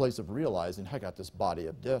came to the place of realizing, I got this body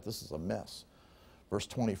of death, this is a mess. Verse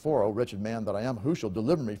 24, O wretched man that I am, who shall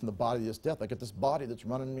deliver me from the body of this death? I got this body that's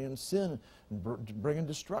running me in sin and bringing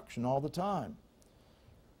destruction all the time.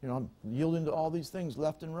 I'm yielding to all these things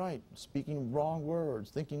left and right, speaking wrong words,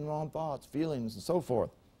 thinking wrong thoughts, feelings, and so forth.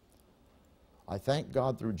 I thank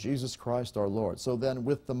God through Jesus Christ our Lord. So then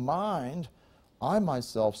with the mind, I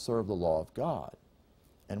myself serve the law of God.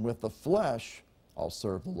 And with the flesh, I'll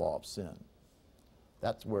serve the law of sin.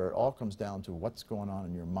 That's where it all comes down to what's going on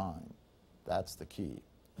in your mind. That's the key.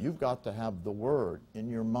 You've got to have the Word in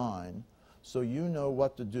your mind so you know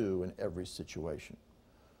what to do in every situation.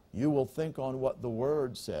 You will think on what the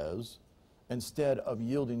Word says instead of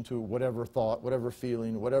yielding to whatever thought, whatever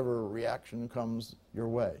feeling, whatever reaction comes your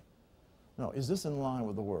way. No, is this in line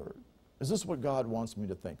with the Word? Is this what God wants me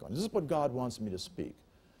to think on? Is this what God wants me to speak?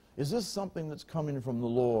 Is this something that's coming from the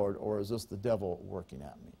Lord, or is this the devil working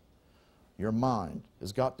at me? Your mind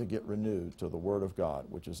has got to get renewed to the Word of God,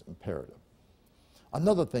 which is imperative.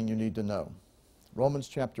 Another thing you need to know, Romans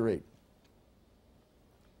chapter 8,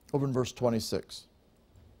 over in verse 26.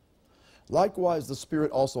 Likewise, the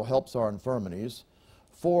Spirit also helps our infirmities,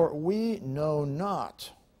 for we know not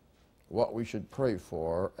what we should pray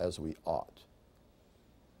for as we ought.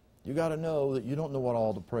 You got to know that you don't know what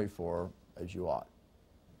all to pray for as you ought.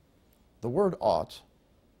 The word ought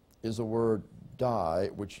is a word die,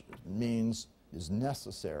 which means is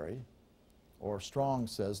necessary, or Strong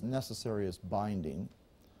says necessary is binding.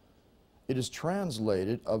 It is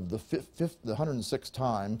translated of the 106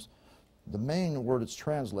 times. The main word it's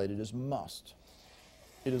translated is must.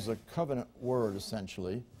 It is a covenant word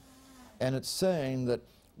essentially, and it's saying that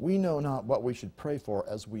we know not what we should pray for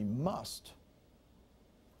as we must,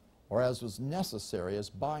 or as was necessary as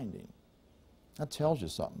binding. That tells you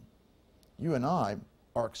something. You and I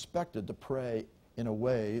are expected to pray in a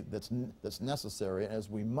way that's necessary as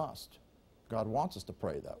we must. God wants us to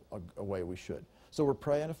pray that a way we should. So we're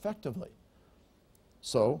praying effectively.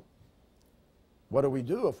 So what do we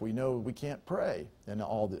do if we know we can't pray in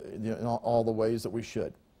all the ways that we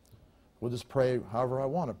should? We'll just pray however I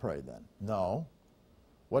want to pray then. No.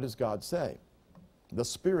 What does God say? The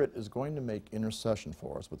Spirit is going to make intercession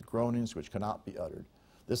for us with groanings which cannot be uttered.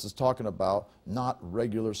 This is talking about not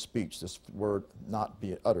regular speech, this word not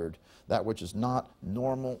be uttered, that which is not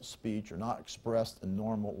normal speech or not expressed in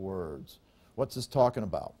normal words. What's this talking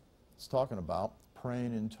about? It's talking about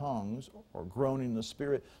praying in tongues or groaning in the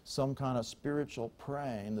Spirit, some kind of spiritual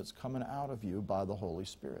praying that's coming out of you by the Holy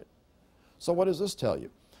Spirit. So what does this tell you?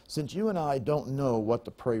 Since you and I don't know what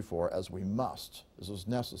to pray for as we must, this is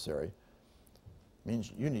necessary,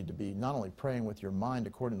 means you need to be not only praying with your mind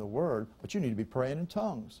according to the Word, but you need to be praying in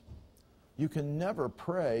tongues. You can never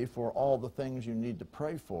pray for all the things you need to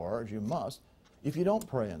pray for, as you must, if you don't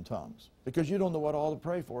pray in tongues, because you don't know what all to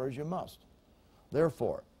pray for as you must.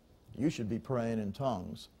 Therefore, you should be praying in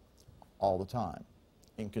tongues all the time,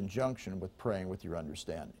 in conjunction with praying with your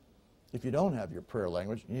understanding. If you don't have your prayer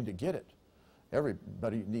language, you need to get it.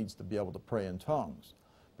 Everybody needs to be able to pray in tongues,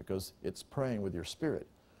 because it's praying with your spirit.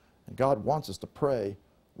 And God wants us to pray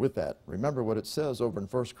with that. Remember what it says over in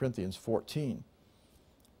 1 Corinthians 14.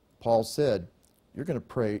 Paul said, you're going to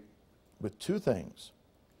pray with two things.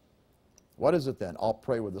 What is it then? I'll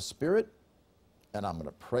pray with the spirit, and I'm going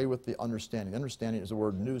to pray with the understanding. Understanding is the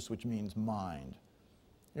word nous, which means mind.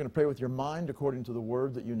 You're going to pray with your mind according to the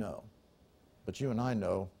word that you know. But you and I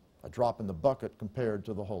know a drop in the bucket compared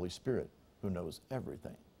to the Holy Spirit, who knows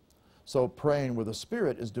everything. So praying with the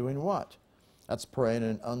Spirit is doing what? That's praying in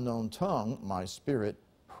an unknown tongue, my spirit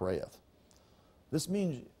prayeth. This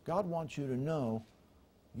means God wants you to know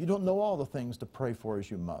you don't know all the things to pray for as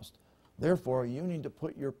you must. Therefore, you need to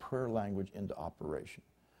put your prayer language into operation.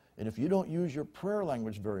 And if you don't use your prayer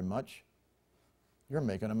language very much, you're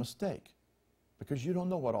making a mistake, because you don't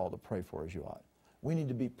know what all to pray for as you ought. We need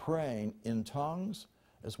to be praying in tongues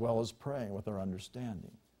as well as praying with our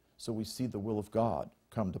understanding, so we see the will of God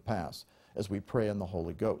come to pass as we pray in the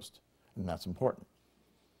Holy Ghost. And that's important.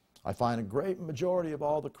 I find a great majority of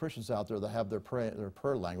all the Christians out there that have their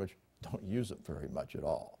prayer language don't use it very much at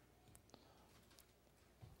all.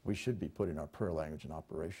 We should be putting our prayer language in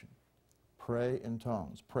operation. Pray in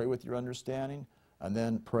tongues. Pray with your understanding, and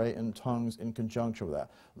then pray in tongues in conjunction with that.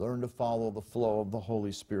 Learn to follow the flow of the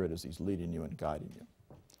Holy Spirit as He's leading you and guiding you.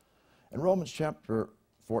 In Romans chapter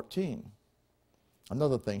 14,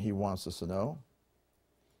 another thing He wants us to know,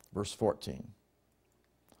 verse 14.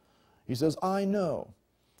 He says, I know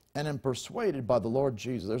and am persuaded by the Lord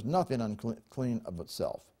Jesus, there's nothing unclean of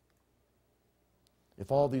itself. If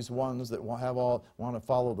all these ones that want to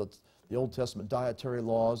follow the Old Testament dietary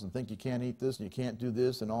laws and think you can't eat this and you can't do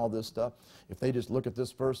this and all this stuff, if they just look at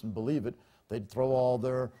this verse and believe it, they'd throw all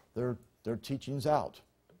their teachings out,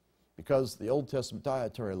 because the Old Testament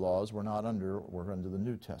dietary laws we're under the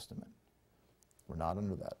New Testament. We're not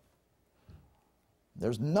under that.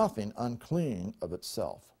 There's nothing unclean of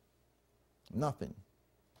itself. Nothing.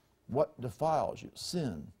 What defiles you?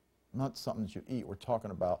 Sin, not something that you eat. We're talking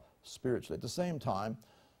about spiritually. At the same time,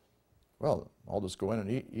 well, I'll just go in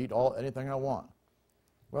and eat anything I want.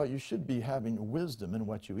 Well, you should be having wisdom in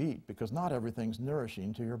what you eat, because not everything's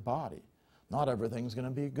nourishing to your body. Not everything's going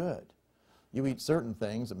to be good. You eat certain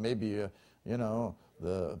things that maybe,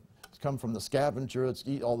 come from the scavenger,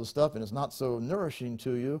 eat all the stuff, and it's not so nourishing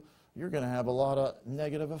to you. You're going to have a lot of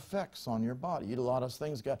negative effects on your body. You eat a lot of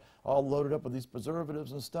things got all loaded up with these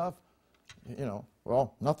preservatives and stuff.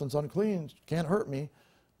 Well, nothing's unclean, can't hurt me.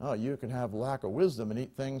 Oh, you can have lack of wisdom and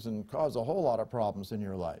eat things and cause a whole lot of problems in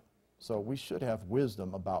your life. So we should have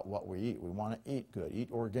wisdom about what we eat. We want to eat good, eat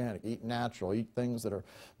organic, eat natural, eat things that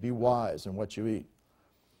be wise in what you eat.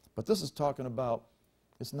 But this is talking about,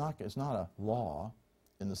 it's not a law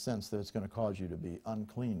in the sense that it's going to cause you to be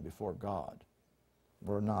unclean before God.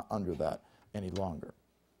 We're not under that any longer.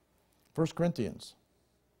 1 Corinthians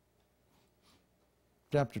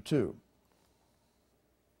chapter 2,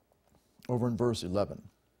 over in verse 11.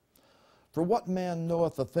 For what man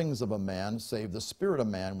knoweth the things of a man, save the spirit of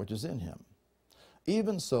man which is in him?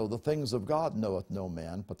 Even so the things of God knoweth no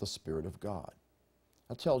man, but the Spirit of God.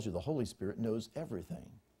 That tells you the Holy Spirit knows everything.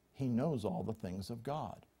 He knows all the things of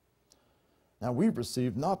God. Now we've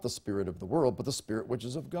received not the spirit of the world, but the Spirit which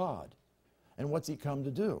is of God. And what's He come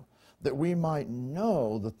to do? That we might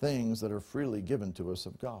know the things that are freely given to us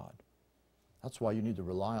of God. That's why you need to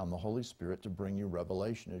rely on the Holy Spirit to bring you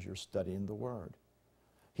revelation as you're studying the Word.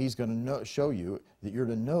 He's going to show you that you're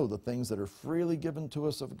to know the things that are freely given to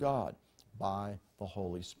us of God by the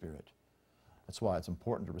Holy Spirit. That's why it's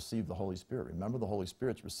important to receive the Holy Spirit. Remember, the Holy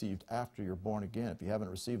Spirit's received after you're born again. If you haven't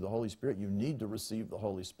received the Holy Spirit, you need to receive the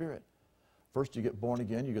Holy Spirit. First you get born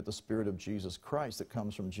again, you get the Spirit of Jesus Christ that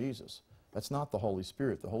comes from Jesus. That's not the Holy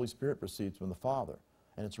Spirit. The Holy Spirit proceeds from the Father,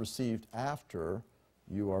 and it's received after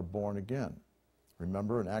you are born again.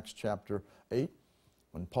 Remember in Acts chapter 8,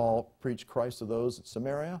 when Paul preached Christ to those at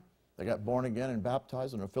Samaria, they got born again and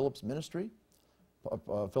baptized under Philip's ministry.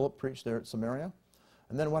 Philip preached there at Samaria.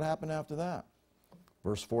 And then what happened after that?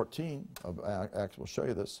 Verse 14 of Acts will show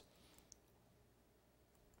you this.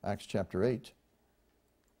 Acts chapter 8.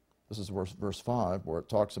 This is verse 5, where it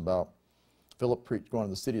talks about Philip going to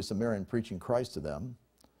the city of Samaria and preaching Christ to them.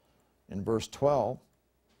 In verse 12,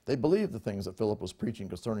 they believed the things that Philip was preaching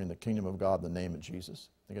concerning the kingdom of God in the name of Jesus.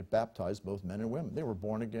 They get baptized, both men and women. They were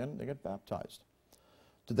born again, they get baptized.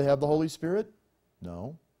 Did they have the Holy Spirit?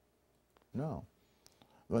 No. No.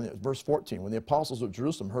 Verse 14, when the apostles of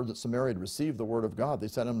Jerusalem heard that Samaria had received the word of God, they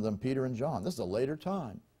sent unto them Peter and John. This is a later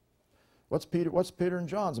time. What's Peter and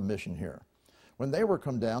John's mission here? When they were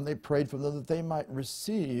come down, they prayed for them that they might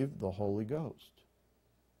receive the Holy Ghost.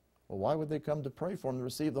 Well, why would they come to pray for them to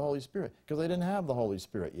receive the Holy Spirit? Because they didn't have the Holy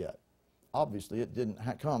Spirit yet. Obviously, it didn't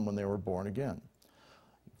come when they were born again.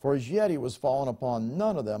 For as yet he was fallen upon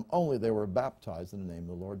none of them, only they were baptized in the name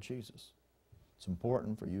of the Lord Jesus. It's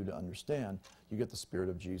important for you to understand you get the Spirit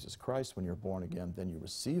of Jesus Christ when you're born again, then you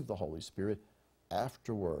receive the Holy Spirit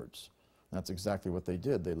afterwards. And that's exactly what they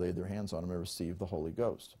did. They laid their hands on him and received the Holy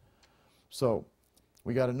Ghost. So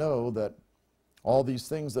we got to know that all these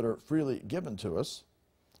things that are freely given to us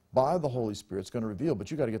by the Holy Spirit is going to reveal, but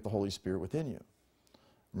you got to get the Holy Spirit within you.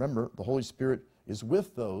 Remember, the Holy Spirit is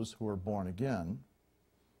with those who are born again,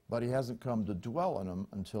 but he hasn't come to dwell in them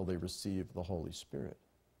until they receive the Holy Spirit.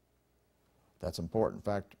 That's important.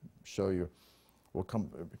 In fact, show you, we'll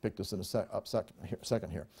pick this in a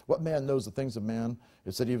second here. What man knows the things of man?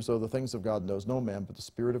 It said, even so the things of God knows no man but the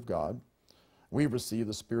Spirit of God. We receive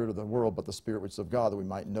the spirit of the world, but the Spirit which is of God, that we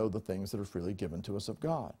might know the things that are freely given to us of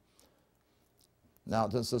God. Now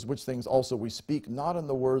it says, which things also we speak, not in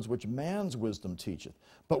the words which man's wisdom teacheth,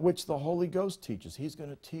 but which the Holy Ghost teaches. He's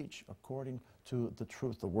going to teach according to the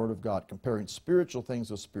truth, the Word of God, comparing spiritual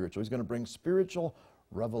things with spiritual. He's going to bring spiritual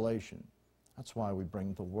revelation. That's why we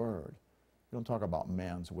bring the Word. We don't talk about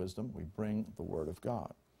man's wisdom. We bring the Word of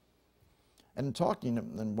God. And in talking,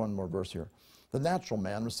 and one more verse here, the natural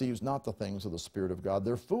man receives not the things of the Spirit of God.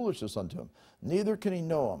 They're foolishness unto him. Neither can he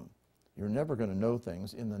know them. You're never going to know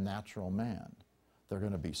things in the natural man. They're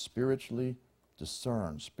going to be spiritually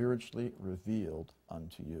discerned, spiritually revealed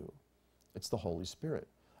unto you. It's the Holy Spirit.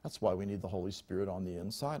 That's why we need the Holy Spirit on the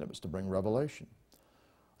inside of us to bring revelation.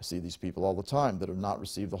 I see these people all the time that have not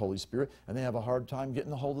received the Holy Spirit, and they have a hard time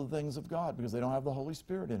getting a hold of the things of God because they don't have the Holy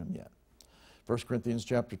Spirit in them yet. 1 Corinthians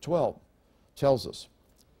chapter 12 tells us,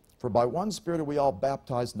 for by one Spirit are we all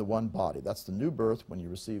baptized into one body. That's the new birth. When you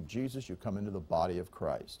receive Jesus, you come into the body of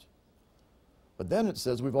Christ. But then it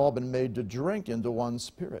says we've all been made to drink into one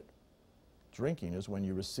Spirit. Drinking is when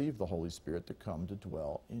you receive the Holy Spirit to come to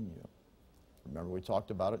dwell in you. Remember we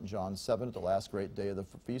talked about it in John 7 at the last great day of the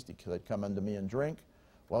feast. He said, come unto me and drink.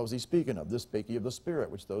 What was he speaking of? This spake he of the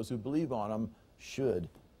Spirit, which those who believe on him should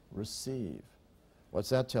receive. What's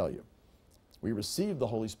that tell you? We receive the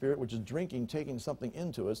Holy Spirit, which is drinking, taking something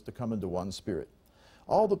into us to come into one Spirit.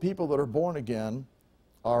 All the people that are born again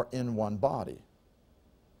are in one body,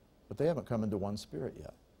 but they haven't come into one Spirit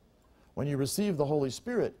yet. When you receive the Holy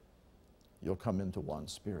Spirit, you'll come into one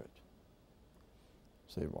Spirit.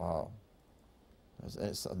 Say, wow.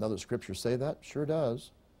 Does another scripture say that? Sure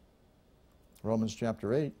does. Romans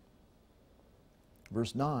chapter 8,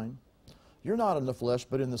 verse 9. You're not in the flesh,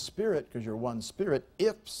 but in the Spirit, because you're one Spirit,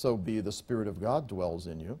 if so be the Spirit of God dwells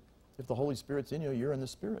in you. If the Holy Spirit's in you, you're in the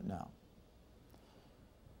Spirit now.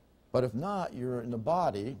 But if not, you're in the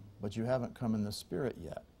body, but you haven't come in the Spirit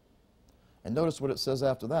yet. And notice what it says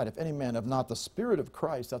after that. If any man have not the Spirit of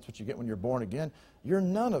Christ, that's what you get when you're born again, you're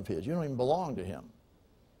none of his. You don't even belong to him.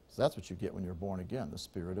 So that's what you get when you're born again, the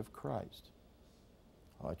Spirit of Christ.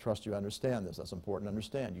 Oh, I trust you understand this. That's important to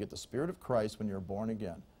understand. You get the Spirit of Christ when you're born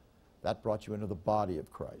again. That brought you into the body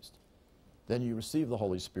of Christ. Then you receive the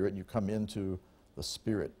Holy Spirit and you come into the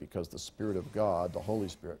Spirit, because the Spirit of God, the Holy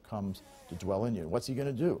Spirit, comes to dwell in you. What's he going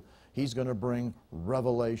to do? He's going to bring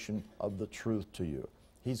revelation of the truth to you.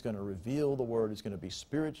 He's going to reveal the Word. He's going to be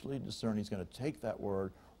spiritually discerned. He's going to take that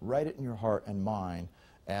Word, write it in your heart and mind,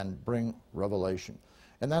 and bring revelation.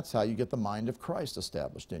 And that's how you get the mind of Christ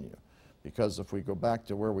established in you. Because if we go back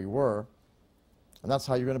to where we were, and that's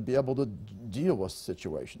how you're going to be able to deal with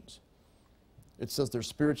situations. It says they're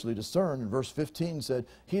spiritually discerned. And verse 15 said,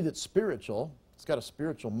 he that's spiritual, he's got a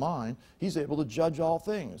spiritual mind, he's able to judge all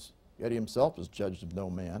things. Yet he himself is judged of no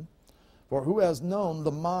man. For who has known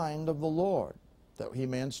the mind of the Lord, that he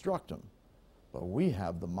may instruct him? But we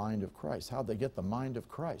have the mind of Christ. How'd they get the mind of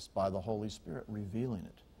Christ? By the Holy Spirit revealing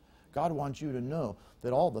it. God wants you to know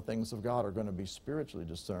that all the things of God are going to be spiritually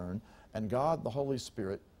discerned, and God, the Holy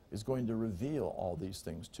Spirit, is going to reveal all these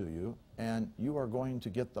things to you, and you are going to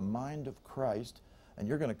get the mind of Christ, and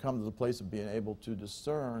you're going to come to the place of being able to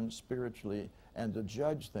discern spiritually and to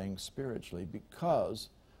judge things spiritually because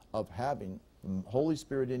of having the Holy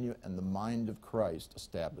Spirit in you and the mind of Christ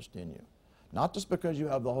established in you. Not just because you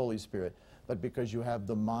have the Holy Spirit, but because you have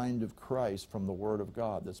the mind of Christ from the Word of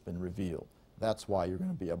God that's been revealed. That's why you're going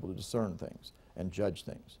to be able to discern things and judge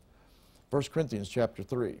things. 1 Corinthians chapter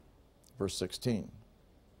 3, verse 16.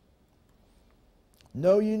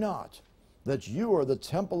 Know ye not that you are the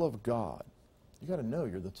temple of God, You got to know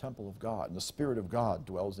you're the temple of God, and the Spirit of God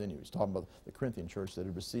dwells in you. He's talking about the Corinthian church that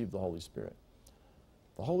had received the Holy Spirit.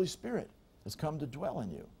 The Holy Spirit has come to dwell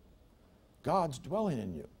in you. God's dwelling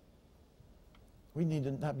in you. We need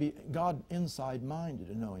to not be God inside-minded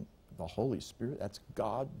and knowing the Holy Spirit, that's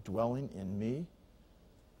God dwelling in me.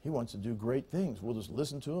 He wants to do great things. We'll just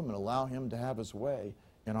listen to Him and allow Him to have His way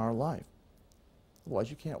in our life. Otherwise,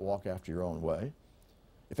 you can't walk after your own way.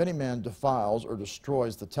 If any man defiles or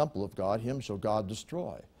destroys the temple of God, him shall God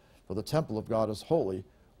destroy. For the temple of God is holy,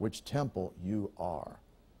 which temple you are.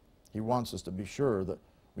 He wants us to be sure that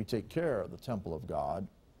we take care of the temple of God,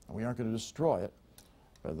 and we aren't going to destroy it.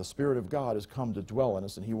 The Spirit of God has come to dwell in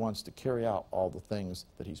us, and He wants to carry out all the things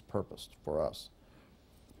that He's purposed for us.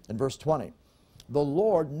 In verse 20, the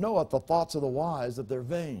Lord knoweth the thoughts of the wise, that they're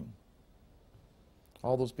vain.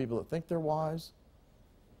 All those people that think they're wise,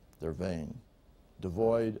 they're vain,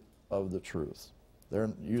 devoid of the truth.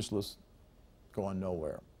 They're useless, going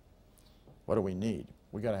nowhere. What do we need?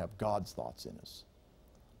 We got to have God's thoughts in us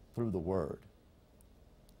through the Word.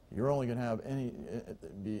 You're only going to have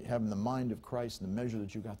be having the mind of Christ in the measure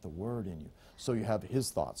that you got the Word in you. So you have His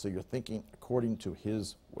thoughts. So you're thinking according to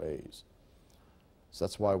His ways. So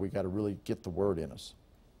that's why we got to really get the Word in us.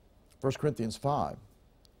 1 Corinthians 5,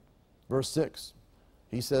 verse 6.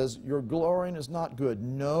 He says, your glorying is not good.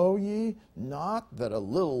 Know ye not that a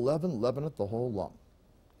little leaven leaveneth the whole lump?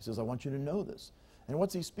 He says, I want you to know this. And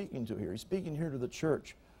what's he speaking to here? He's speaking here to the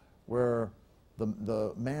church where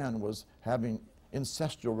the man was having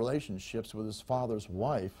incestual relationships with his father's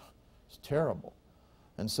wife. It's terrible.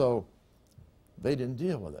 And so they didn't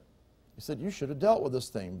deal with it. He said, you should have dealt with this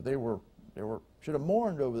thing. They should have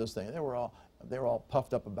mourned over this thing. They were all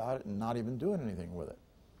puffed up about it and not even doing anything with it.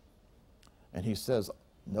 And he says,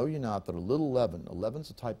 know ye not that a little leaven, a leaven's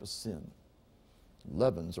a type of sin,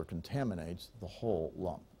 leavens or contaminates the whole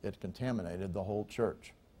lump. It contaminated the whole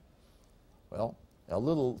church. Well, a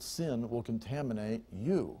little sin will contaminate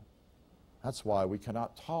you. That's why we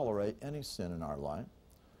cannot tolerate any sin in our life.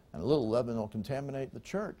 And a little leaven will contaminate the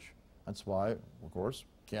church. That's why, of course,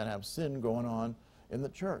 can't have sin going on in the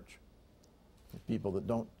church. The people that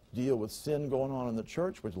don't deal with sin going on in the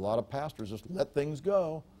church, which a lot of pastors just let things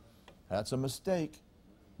go, that's a mistake.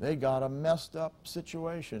 They got a messed up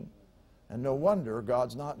situation. And no wonder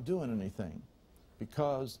God's not doing anything,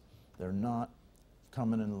 because they're not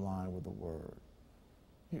coming in line with the Word.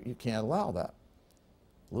 You can't allow that.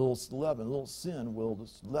 Little leaven, little sin will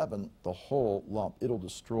leaven the whole lump. It'll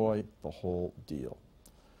destroy the whole deal.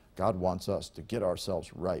 God wants us to get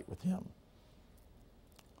ourselves right with Him.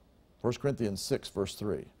 1 Corinthians 6, verse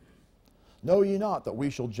 3. Know ye not that we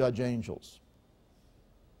shall judge angels?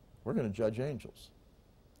 We're going to judge angels.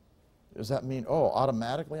 Does that mean, oh,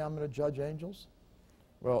 automatically I'm going to judge angels?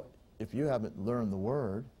 Well, if you haven't learned the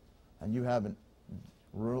Word and you haven't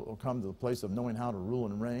come to the place of knowing how to rule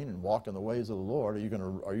and reign and walk in the ways of the Lord, are you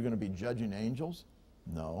going to be judging angels?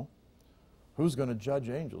 No. Who's going to judge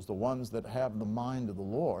angels? The ones that have the mind of the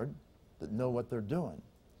Lord, that know what they're doing.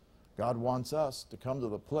 God wants us to come to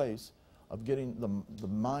the place of getting the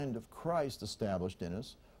mind of Christ established in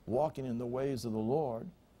us, walking in the ways of the Lord,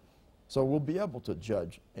 so we'll be able to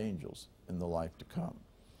judge angels in the life to come.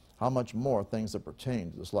 How much more things that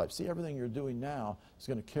pertain to this life. See, everything you're doing now is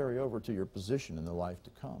going to carry over to your position in the life to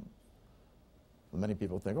come. Many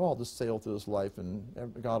people think, oh, I'll just sail through this life and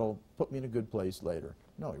God will put me in a good place later.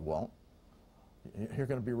 No, He won't. You're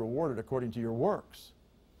going to be rewarded according to your works.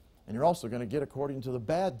 And you're also going to get according to the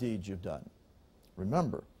bad deeds you've done.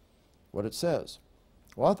 Remember what it says.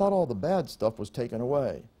 Well, I thought all the bad stuff was taken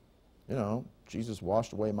away. You know, Jesus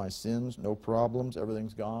washed away my sins, no problems,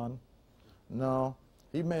 everything's gone. No,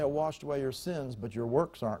 He may have washed away your sins, but your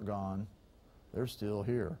works aren't gone. They're still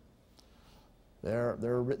here. They're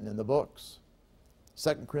written in the books.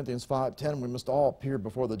 2 Corinthians 5:10, we must all appear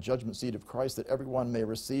before the judgment seat of Christ, that everyone may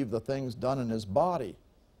receive the things done in his body,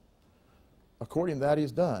 according to that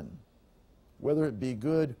he's done, whether it be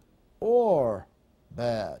good or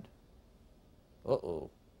bad. Uh-oh.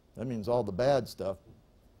 That means all the bad stuff,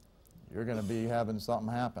 you're going to be having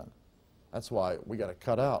something happen. That's why we got to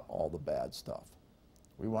cut out all the bad stuff.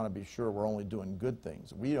 We want to be sure we're only doing good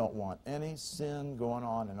things. We don't want any sin going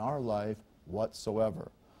on in our life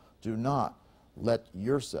whatsoever. Do not let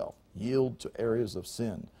yourself yield to areas of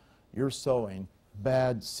sin. You're sowing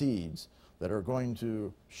bad seeds that are going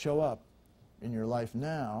to show up in your life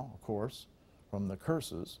now, of course, from the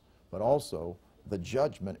curses, but also the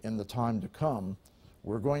judgment in the time to come.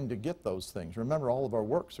 We're going to get those things. Remember, all of our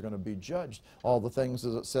works are going to be judged. All the things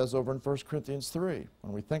as it says over in 1 Corinthians 3,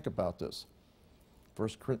 when we think about this. 1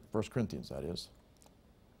 Corinthians, that is.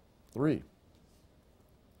 3.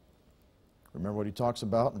 Remember what he talks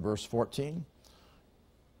about in verse 14?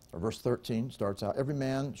 Or verse 13 starts out, every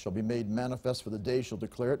man shall be made manifest, for the day shall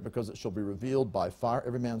declare it, because it shall be revealed by fire,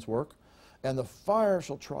 every man's work. And the fire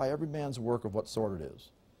shall try every man's work of what sort it is.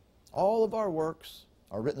 All of our works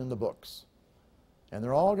are written in the books, and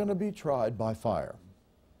they're all going to be tried by fire.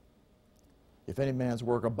 If any man's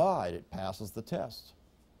work abide, it passes the test,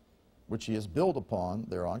 which he has built upon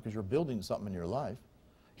thereon, because you're building something in your life.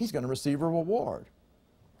 He's going to receive a reward.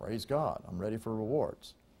 Praise God. I'm ready for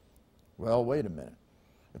rewards. Well, wait a minute.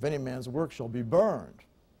 If any man's work shall be burned,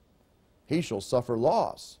 he shall suffer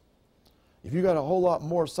loss. If you got a whole lot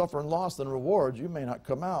more suffering loss than rewards, you may not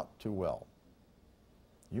come out too well.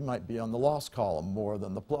 You might be on the loss column more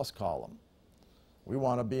than the plus column. We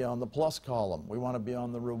want to be on the plus column. We want to be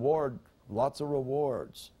on the reward, lots of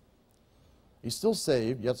rewards. He's still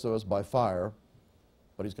saved, yet so is by fire,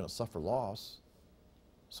 but he's going to suffer loss.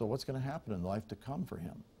 So what's going to happen in life to come for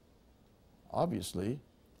him? Obviously,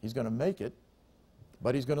 he's going to make it,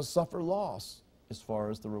 but he's going to suffer loss as far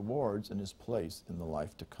as the rewards and his place in the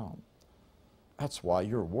life to come. That's why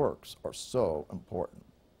your works are so important.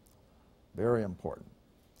 Very important.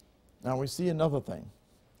 Now we see another thing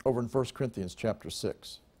over in 1 Corinthians chapter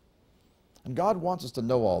 6. And God wants us to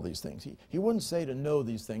know all these things. He wouldn't say to know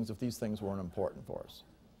these things if these things weren't important for us.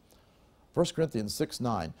 1 Corinthians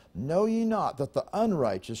 6:9, know ye not that the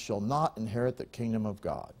unrighteous shall not inherit the kingdom of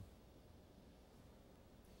God?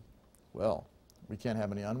 Well, we can't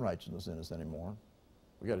have any unrighteousness in us anymore.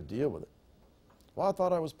 We got to deal with it. Well, I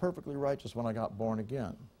thought I was perfectly righteous when I got born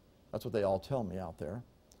again. That's what they all tell me out there.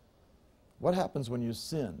 What happens when you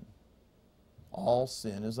sin? All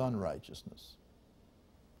sin is unrighteousness.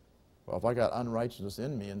 Well, if I got unrighteousness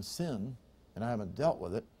in me and sin, and I haven't dealt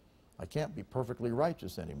with it, I can't be perfectly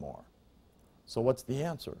righteous anymore. So what's the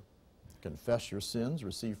answer? Confess your sins,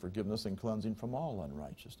 receive forgiveness and cleansing from all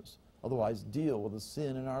unrighteousness. Otherwise, deal with the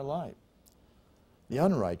sin in our life. The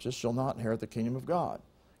unrighteous shall not inherit the kingdom of God.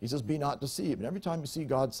 He says, be not deceived. And every time you see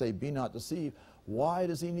God say, be not deceived, why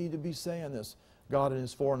does he need to be saying this? God in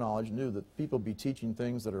his foreknowledge knew that people be teaching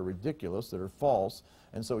things that are ridiculous, that are false,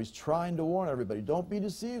 and so he's trying to warn everybody, don't be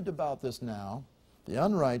deceived about this now. The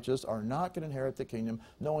unrighteous are not going to inherit the kingdom,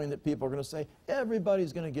 knowing that people are going to say,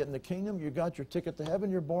 everybody's going to get in the kingdom, you got your ticket to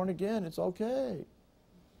heaven, you're born again, it's okay.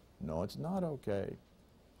 No, it's not okay.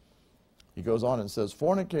 He goes on and says,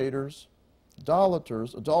 fornicators,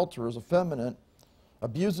 idolaters, adulterers, effeminate,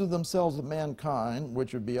 abusers themselves of mankind,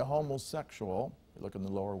 which would be a homosexual. You look in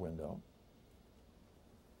the lower window.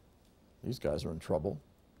 These guys are in trouble.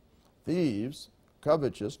 Thieves,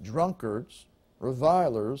 covetous, drunkards,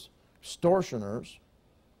 revilers, extortioners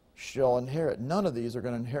shall inherit. None of these are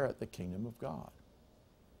going to inherit the kingdom of God.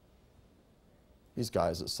 These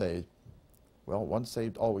guys that say, well, once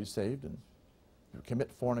saved, always saved, and you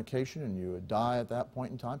commit fornication and you die at that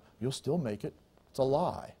point in time, you'll still make it. It's a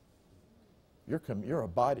lie. You're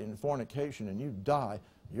abiding in fornication and you die,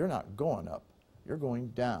 you're not going up, you're going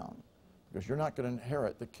down, because you're not going to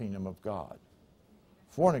inherit the kingdom of God.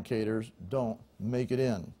 Fornicators don't make it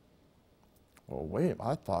in. Well, wait,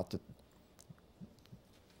 I thought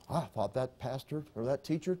that pastor or that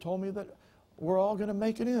teacher told me that we're all going to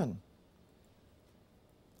make it in.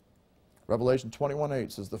 Revelation 21:8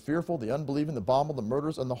 says, the fearful, the unbelieving, the abominable, the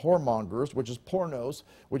murderers, and the whoremongers, which is pornos,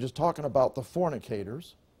 which is talking about the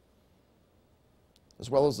fornicators, as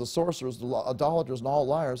well as the sorcerers, the idolaters, and all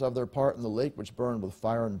liars have their part in the lake which burned with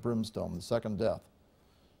fire and brimstone, the second death.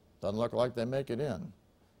 Doesn't look like they make it in.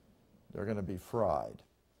 They're going to be fried.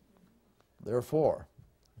 Therefore,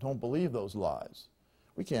 don't believe those lies.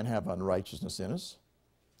 We can't have unrighteousness in us.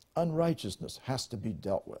 Unrighteousness has to be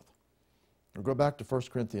dealt with. We'll go back to 1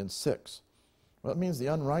 Corinthians 6. Well, that means the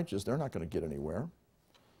unrighteous, they're not going to get anywhere.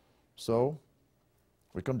 So,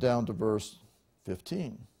 we come down to verse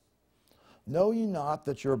 15. Know ye not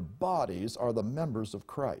that your bodies are the members of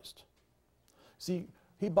Christ? See,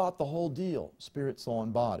 he bought the whole deal, spirit, soul,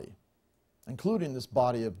 and body, including this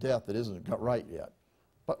body of death that isn't got right yet.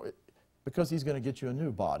 But because he's going to get you a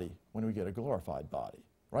new body when we get a glorified body.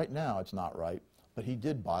 Right now, it's not right, but he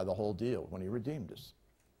did buy the whole deal when he redeemed us.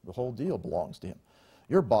 The whole deal belongs to him.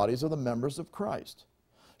 Your bodies are the members of Christ.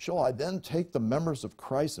 Shall I then take the members of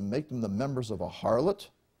Christ and make them the members of a harlot?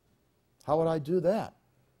 How would I do that?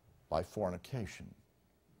 By fornication.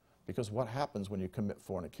 Because what happens when you commit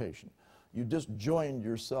fornication? You just joined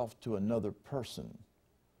yourself to another person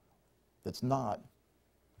that's not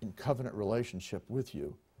in covenant relationship with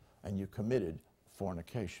you, and you committed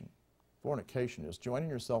fornication. Fornication is joining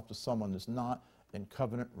yourself to someone that's not in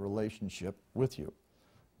covenant relationship with you.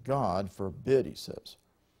 God forbid, he says.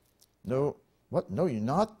 No, what? Know ye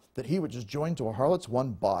not that he which is joined to a harlot's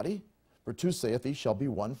one body? For two saith, ye shall be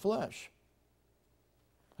one flesh.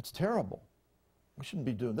 That's terrible. We shouldn't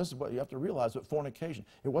be doing this. Is what you have to realize with fornication.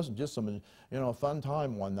 It wasn't just some, fun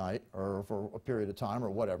time one night or for a period of time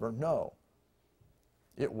or whatever. No.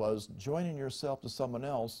 It was joining yourself to someone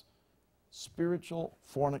else. Spiritual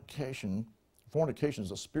fornication. Fornication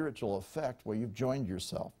is a spiritual effect where you've joined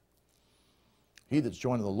yourself. He that's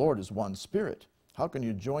joined to the Lord is one spirit. How can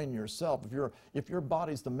you join yourself? If your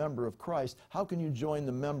body's the member of Christ, how can you join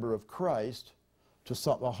the member of Christ to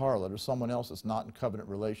a harlot or someone else that's not in covenant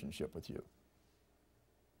relationship with you?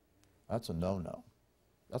 That's a no-no.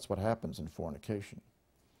 That's what happens in fornication.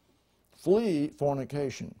 Flee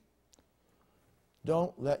fornication.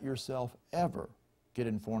 Don't let yourself ever get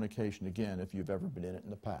in fornication again if you've ever been in it in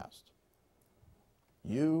the past.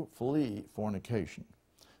 You flee fornication.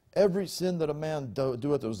 Every sin that a man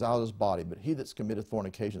doeth is out of his body, but he that's committeth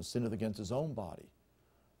fornication sinneth against his own body.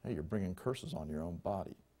 Hey, you're bringing curses on your own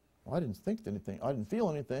body. Well, I didn't think anything. I didn't feel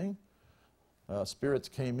anything. Spirits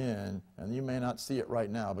came in, and you may not see it right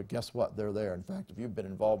now, but guess what? They're there. In fact, if you've been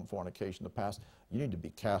involved in fornication in the past, you need to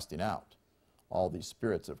be casting out all these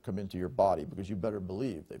spirits that have come into your body, because you better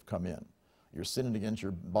believe they've come in. You're sinning against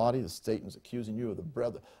your body. The Satan's accusing you of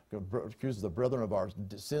accuses the brethren of our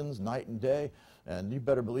sins night and day, and you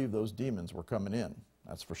better believe those demons were coming in.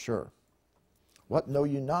 That's for sure. What know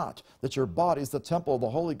you not? That your body is the temple of the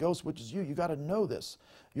Holy Ghost, which is you. You got to know this.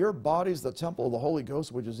 Your body is the temple of the Holy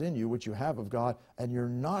Ghost, which is in you, which you have of God, and you're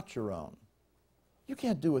not your own. You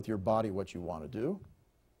can't do with your body what you want to do.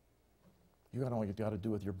 You got to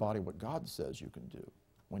do with your body what God says you can do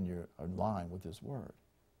when you're in line with His Word.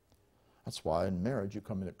 That's why in marriage you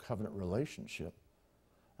come into a covenant relationship,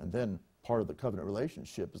 and then part of the covenant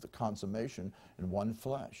relationship is the consummation in one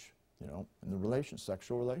flesh, in the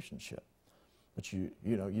sexual relationship. But you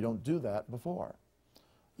don't do that before.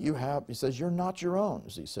 He says, you're not your own,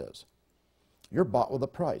 as he says. You're bought with a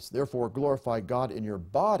price. Therefore glorify God in your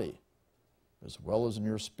body as well as in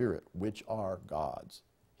your spirit, which are God's.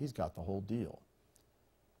 He's got the whole deal.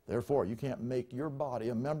 Therefore, you can't make your body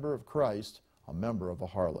a member of Christ, a member of a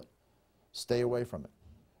harlot. Stay away from it.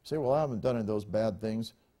 You say, well, I haven't done any of those bad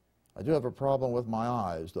things. I do have a problem with my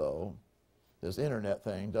eyes, though. This internet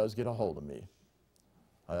thing does get a hold of me.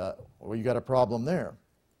 Well, you got a problem there.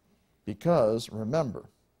 Because, remember,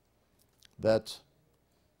 that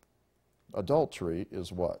adultery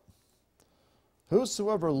is what?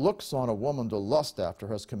 Whosoever looks on a woman to lust after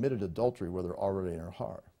has committed adultery with her already in her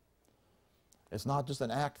heart. It's not just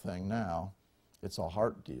an act thing now. It's a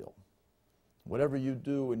heart deal. Whatever you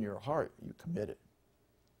do in your heart, you commit it.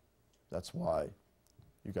 That's why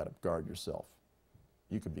you got to guard yourself.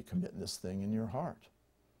 You could be committing this thing in your heart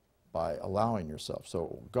by allowing yourself.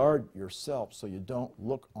 So guard yourself so you don't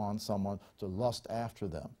look on someone to lust after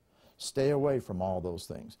them. Stay away from all those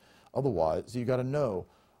things. Otherwise, you got to know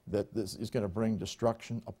that this is going to bring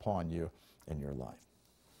destruction upon you in your life.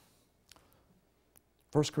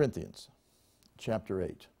 1 Corinthians chapter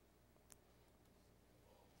 8.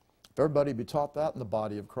 If everybody be taught that in the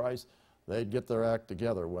body of Christ, they'd get their act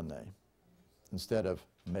together, wouldn't they? Instead of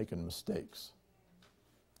making mistakes.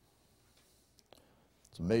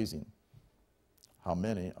 It's amazing how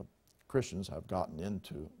many Christians have gotten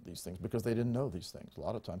into these things because they didn't know these things a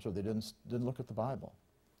lot of times, or they didn't look at the Bible.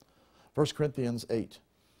 1 Corinthians 8,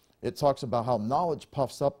 it talks about how knowledge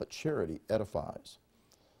puffs up, but charity edifies.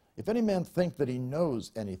 If any man think that he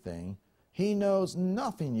knows anything, he knows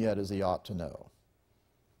nothing yet as he ought to know.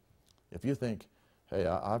 If you think, hey,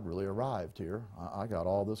 I've really arrived here, I got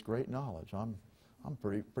all this great knowledge, I'm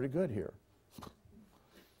pretty good here.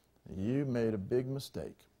 You made a big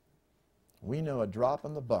mistake. We know a drop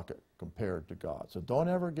in the bucket compared to God. So don't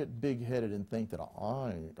ever get big-headed and think that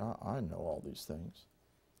I know all these things.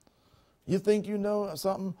 You think you know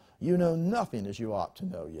something, you know nothing as you ought to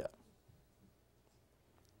know yet.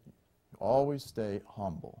 Always stay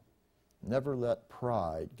humble. Never let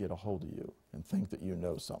pride get a hold of you and think that you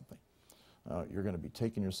know something. You're going to be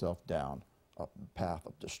taking yourself down a path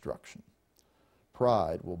of destruction.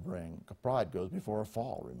 Pride goes before a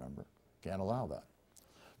fall, remember. Can't allow that.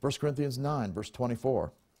 1 Corinthians 9, verse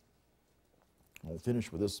 24. We'll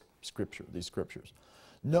finish with these scriptures.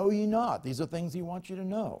 Know ye not, these are things he wants you to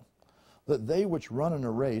know, that they which run in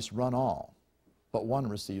a race run all, but one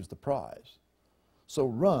receives the prize. So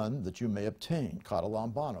run that you may obtain,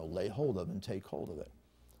 catalambano, lay hold of and take hold of it.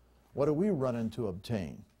 What are we running to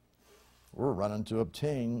obtain? We're running to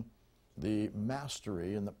obtain the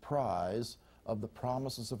mastery and the prize of the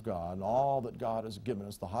promises of God and all that God has given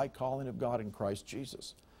us, the high calling of God in Christ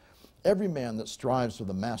Jesus. Every man that strives for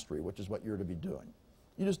the mastery, which is what you're to be doing,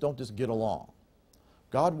 you just don't just get along.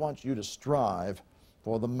 God wants you to strive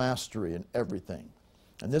for the mastery in everything.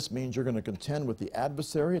 And this means you're going to contend with the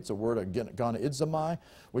adversary. It's a word, again, gonaidzomai,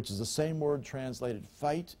 which is the same word translated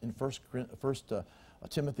fight in 1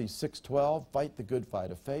 Timothy 6:12, fight the good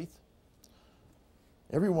fight of faith.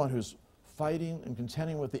 Everyone who's fighting and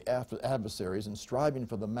contending with the adversaries and striving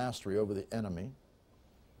for the mastery over the enemy,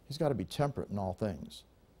 he's got to be temperate in all things,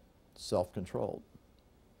 self-controlled.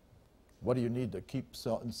 What do you need to keep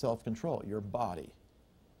in self-control? Your body,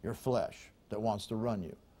 your flesh that wants to run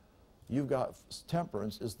you. You've got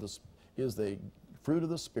temperance is the fruit of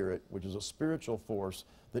the Spirit, which is a spiritual force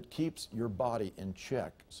that keeps your body in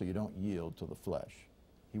check so you don't yield to the flesh.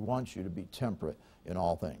 He wants you to be temperate in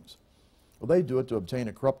all things. Well, they do it to obtain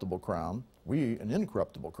a corruptible crown, we an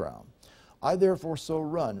incorruptible crown. I therefore so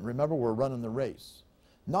run. Remember, we're running the race.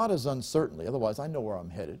 Not as uncertainly, otherwise I know where I'm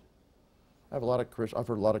headed. I've heard a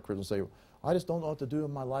lot of Christians say, I just don't know what to do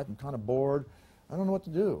in my life. I'm kind of bored. I don't know what to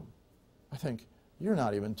do. I think, you're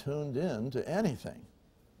not even tuned in to anything.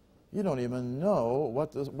 You don't even know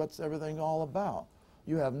what's everything all about.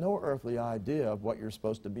 You have no earthly idea of what you're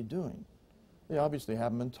supposed to be doing. They obviously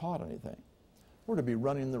haven't been taught anything. We're to be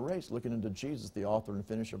running the race, looking into Jesus, the author and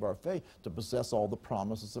finisher of our faith, to possess all the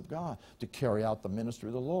promises of God, to carry out the ministry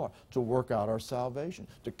of the Lord, to work out our salvation,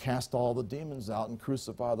 to cast all the demons out and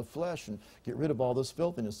crucify the flesh and get rid of all this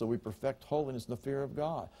filthiness so we perfect holiness in the fear of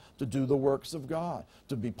God, to do the works of God,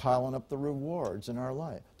 to be piling up the rewards in our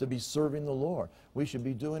life, to be serving the Lord. We should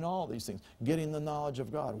be doing all these things, getting the knowledge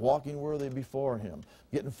of God, walking worthy before Him,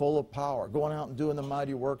 getting full of power, going out and doing the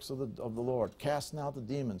mighty works of the Lord, casting out the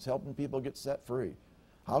demons, helping people get set free.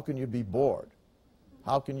 How can you be bored?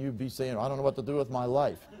 How can you be saying, I don't know what to do with my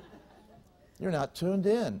life? You're not tuned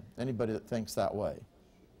in, anybody that thinks that way.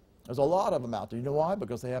 There's a lot of them out there. You know why?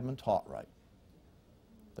 Because they haven't been taught right.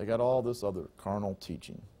 They got all this other carnal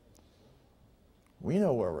teaching. We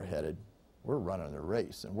know where we're headed. We're running the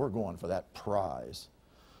race, and we're going for that prize.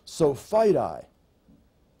 So fight I.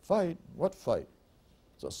 Fight? What fight?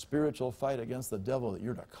 It's a spiritual fight against the devil that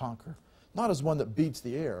you're to conquer. Not as one that beats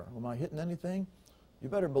the air. Am I hitting anything? You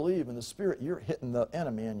better believe in the Spirit you're hitting the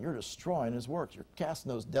enemy and you're destroying his works. You're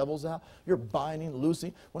casting those devils out. You're binding,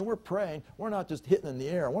 loosing. When we're praying, we're not just hitting in the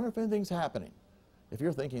air. I wonder if anything's happening. If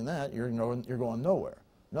you're thinking that, you're going nowhere.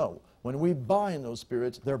 No. When we bind those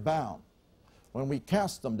spirits, they're bound. When we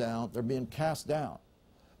cast them down, they're being cast down.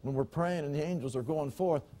 When we're praying and the angels are going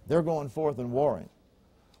forth, they're going forth and warring.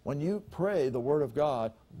 When you pray the Word of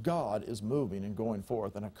God, God is moving and going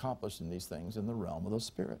forth and accomplishing these things in the realm of the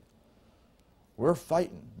Spirit. We're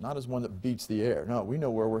fighting, not as one that beats the air. No, we know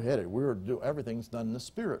where we're headed. Everything's done in the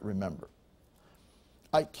Spirit, remember.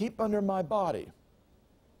 I keep under my body.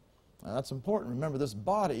 Now that's important. Remember, this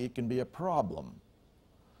body can be a problem.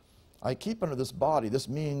 I keep under this body. This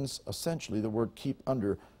means, essentially, the word keep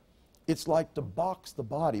under. It's like to box the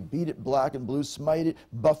body, beat it black and blue, smite it,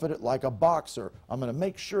 buffet it like a boxer. I'm going to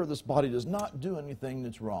make sure this body does not do anything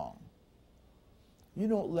that's wrong. You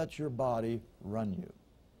don't let your body run you.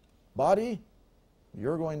 Body,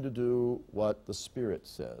 you're going to do what the Spirit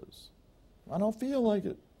says. I don't feel like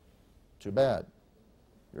it. Too bad.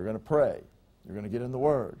 You're going to pray. You're going to get in the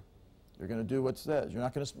Word. You're going to do what it says. You're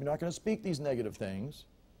not going to speak these negative things.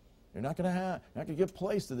 You're not going to give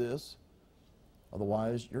place to this.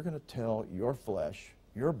 Otherwise, you're going to tell your flesh,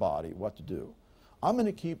 your body, what to do. I'm going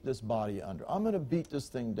to keep this body under. I'm going to beat this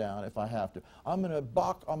thing down if I have to. I'm going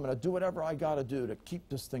to do whatever I got to do to keep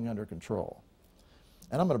this thing under control.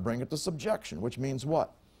 And I'm going to bring it to subjection, which means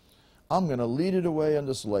what? I'm going to lead it away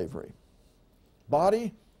into slavery.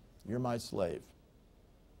 Body, you're my slave.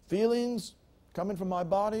 Feelings coming from my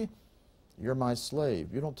body, you're my slave.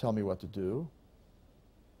 You don't tell me what to do.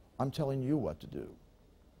 I'm telling you what to do.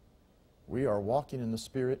 We are walking in the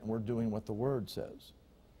Spirit and we're doing what the Word says.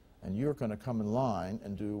 And you're going to come in line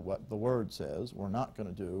and do what the Word says. We're not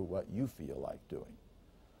going to do what you feel like doing.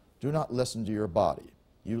 Do not listen to your body.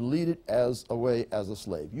 You lead it away as a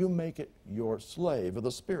slave. You make it your slave of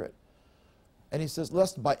the Spirit. And he says,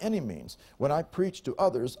 lest by any means, when I preach to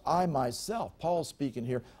others, I myself, Paul's speaking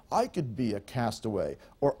here, I could be a castaway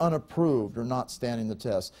or unapproved or not standing the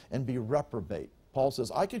test and be reprobate. Paul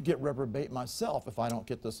says, I could get reprobate myself if I don't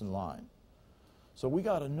get this in line. So we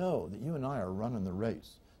got to know that you and I are running the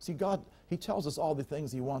race. See, God, He tells us all the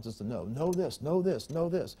things He wants us to know. Know this, know this, know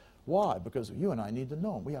this. Why? Because you and I need to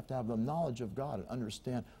know Him. We have to have the knowledge of God and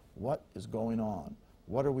understand what is going on.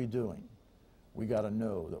 What are we doing? We got to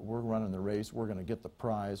know that we're running the race. We're going to get the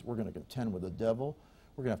prize. We're going to contend with the devil.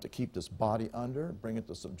 We're going to have to keep this body under, bring it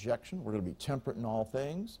to subjection. We're going to be temperate in all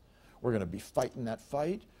things. We're going to be fighting that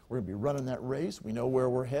fight. We're going to be running that race. We know where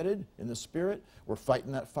we're headed in the Spirit. We're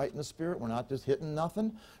fighting that fight in the Spirit. We're not just hitting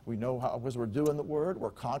nothing. We know how, as we're doing the Word, we're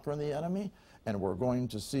conquering the enemy, and we're going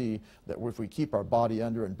to see that if we keep our body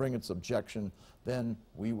under and bring it subjection, then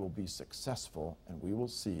we will be successful, and we will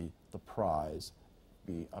see the prize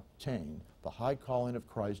be obtained, the high calling of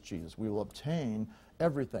Christ Jesus. We will obtain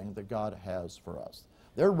everything that God has for us.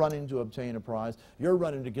 They're running to obtain a prize. You're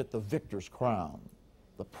running to get the victor's crown,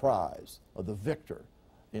 the prize of the victor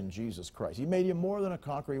in Jesus Christ. He made you more than a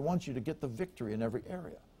conqueror. He wants you to get the victory in every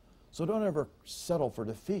area. So don't ever settle for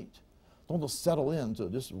defeat. Don't just settle into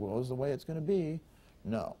this is the way it's going to be.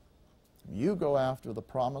 No. You go after the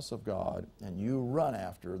promise of God, and you run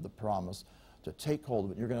after the promise to take hold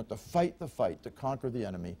of it. You're going to have to fight the fight to conquer the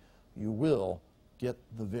enemy. You will get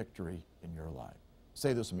the victory in your life.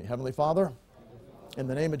 Say this with me. Heavenly Father, in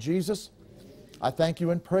the name of Jesus, I thank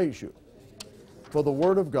you and praise you for the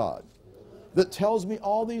Word of God that tells me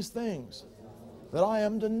all these things that I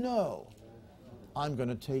am to know. I'm going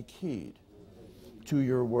to take heed to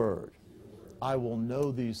your Word. I will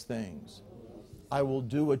know these things. I will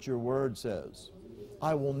do what your Word says.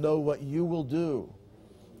 I will know what you will do.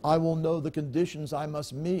 I will know the conditions I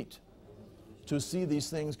must meet to see these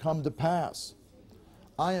things come to pass.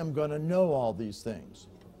 I am going to know all these things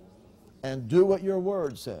and do what your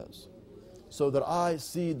Word says so that I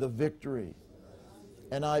see the victory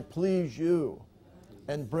and I please you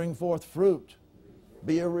and bring forth fruit,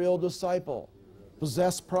 be a real disciple,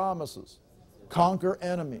 possess promises, conquer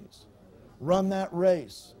enemies, run that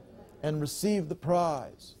race, and receive the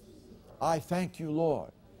prize. I thank you,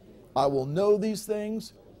 Lord. I will know these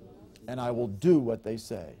things, and I will do what they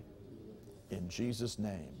say. In Jesus'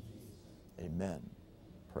 name, amen.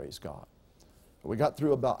 Praise God. We got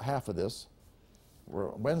through about half of this.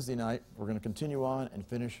 Wednesday night, we're going to continue on and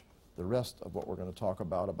finish the rest of what we're going to talk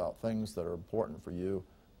about things that are important for you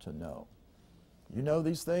to know. You know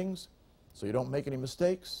these things, so you don't make any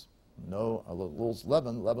mistakes. No, a little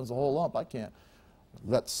leaven's a whole lump. I can't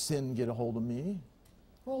let sin get a hold of me.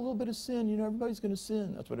 Well, a little bit of sin, you know, everybody's going to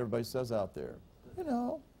sin. That's what everybody says out there. You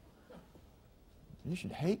know, you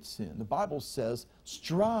should hate sin. The Bible says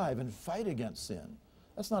strive and fight against sin.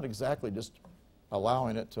 That's not exactly just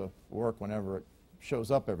allowing it to work whenever it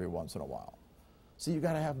shows up every once in a while. See, you've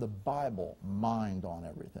got to have the Bible mind on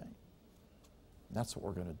everything. And that's what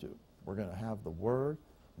we're going to do. We're going to have the Word,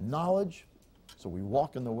 knowledge, so we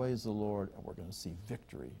walk in the ways of the Lord, and we're going to see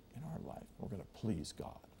victory in our life. We're going to please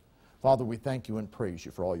God. Father, we thank you and praise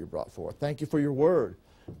you for all you brought forth. Thank you for your Word.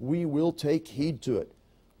 We will take heed to it.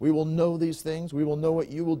 We will know these things. We will know what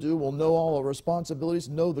you will do. We'll know all our responsibilities,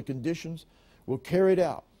 know the conditions. We'll carry it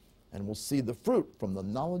out, and we'll see the fruit from the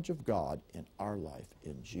knowledge of God in our life.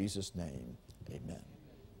 In Jesus' name, amen.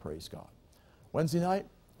 Praise God. Wednesday night,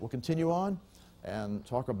 we'll continue on and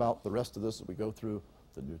talk about the rest of this as we go through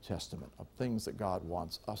the New Testament of things that God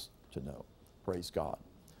wants us to know. Praise God.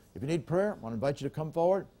 If you need prayer, I want to invite you to come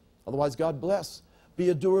forward. Otherwise, God bless. Be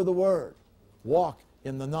a doer of the Word. Walk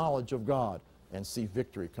in the knowledge of God and see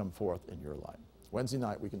victory come forth in your life. Wednesday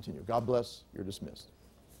night, we continue. God bless. You're dismissed.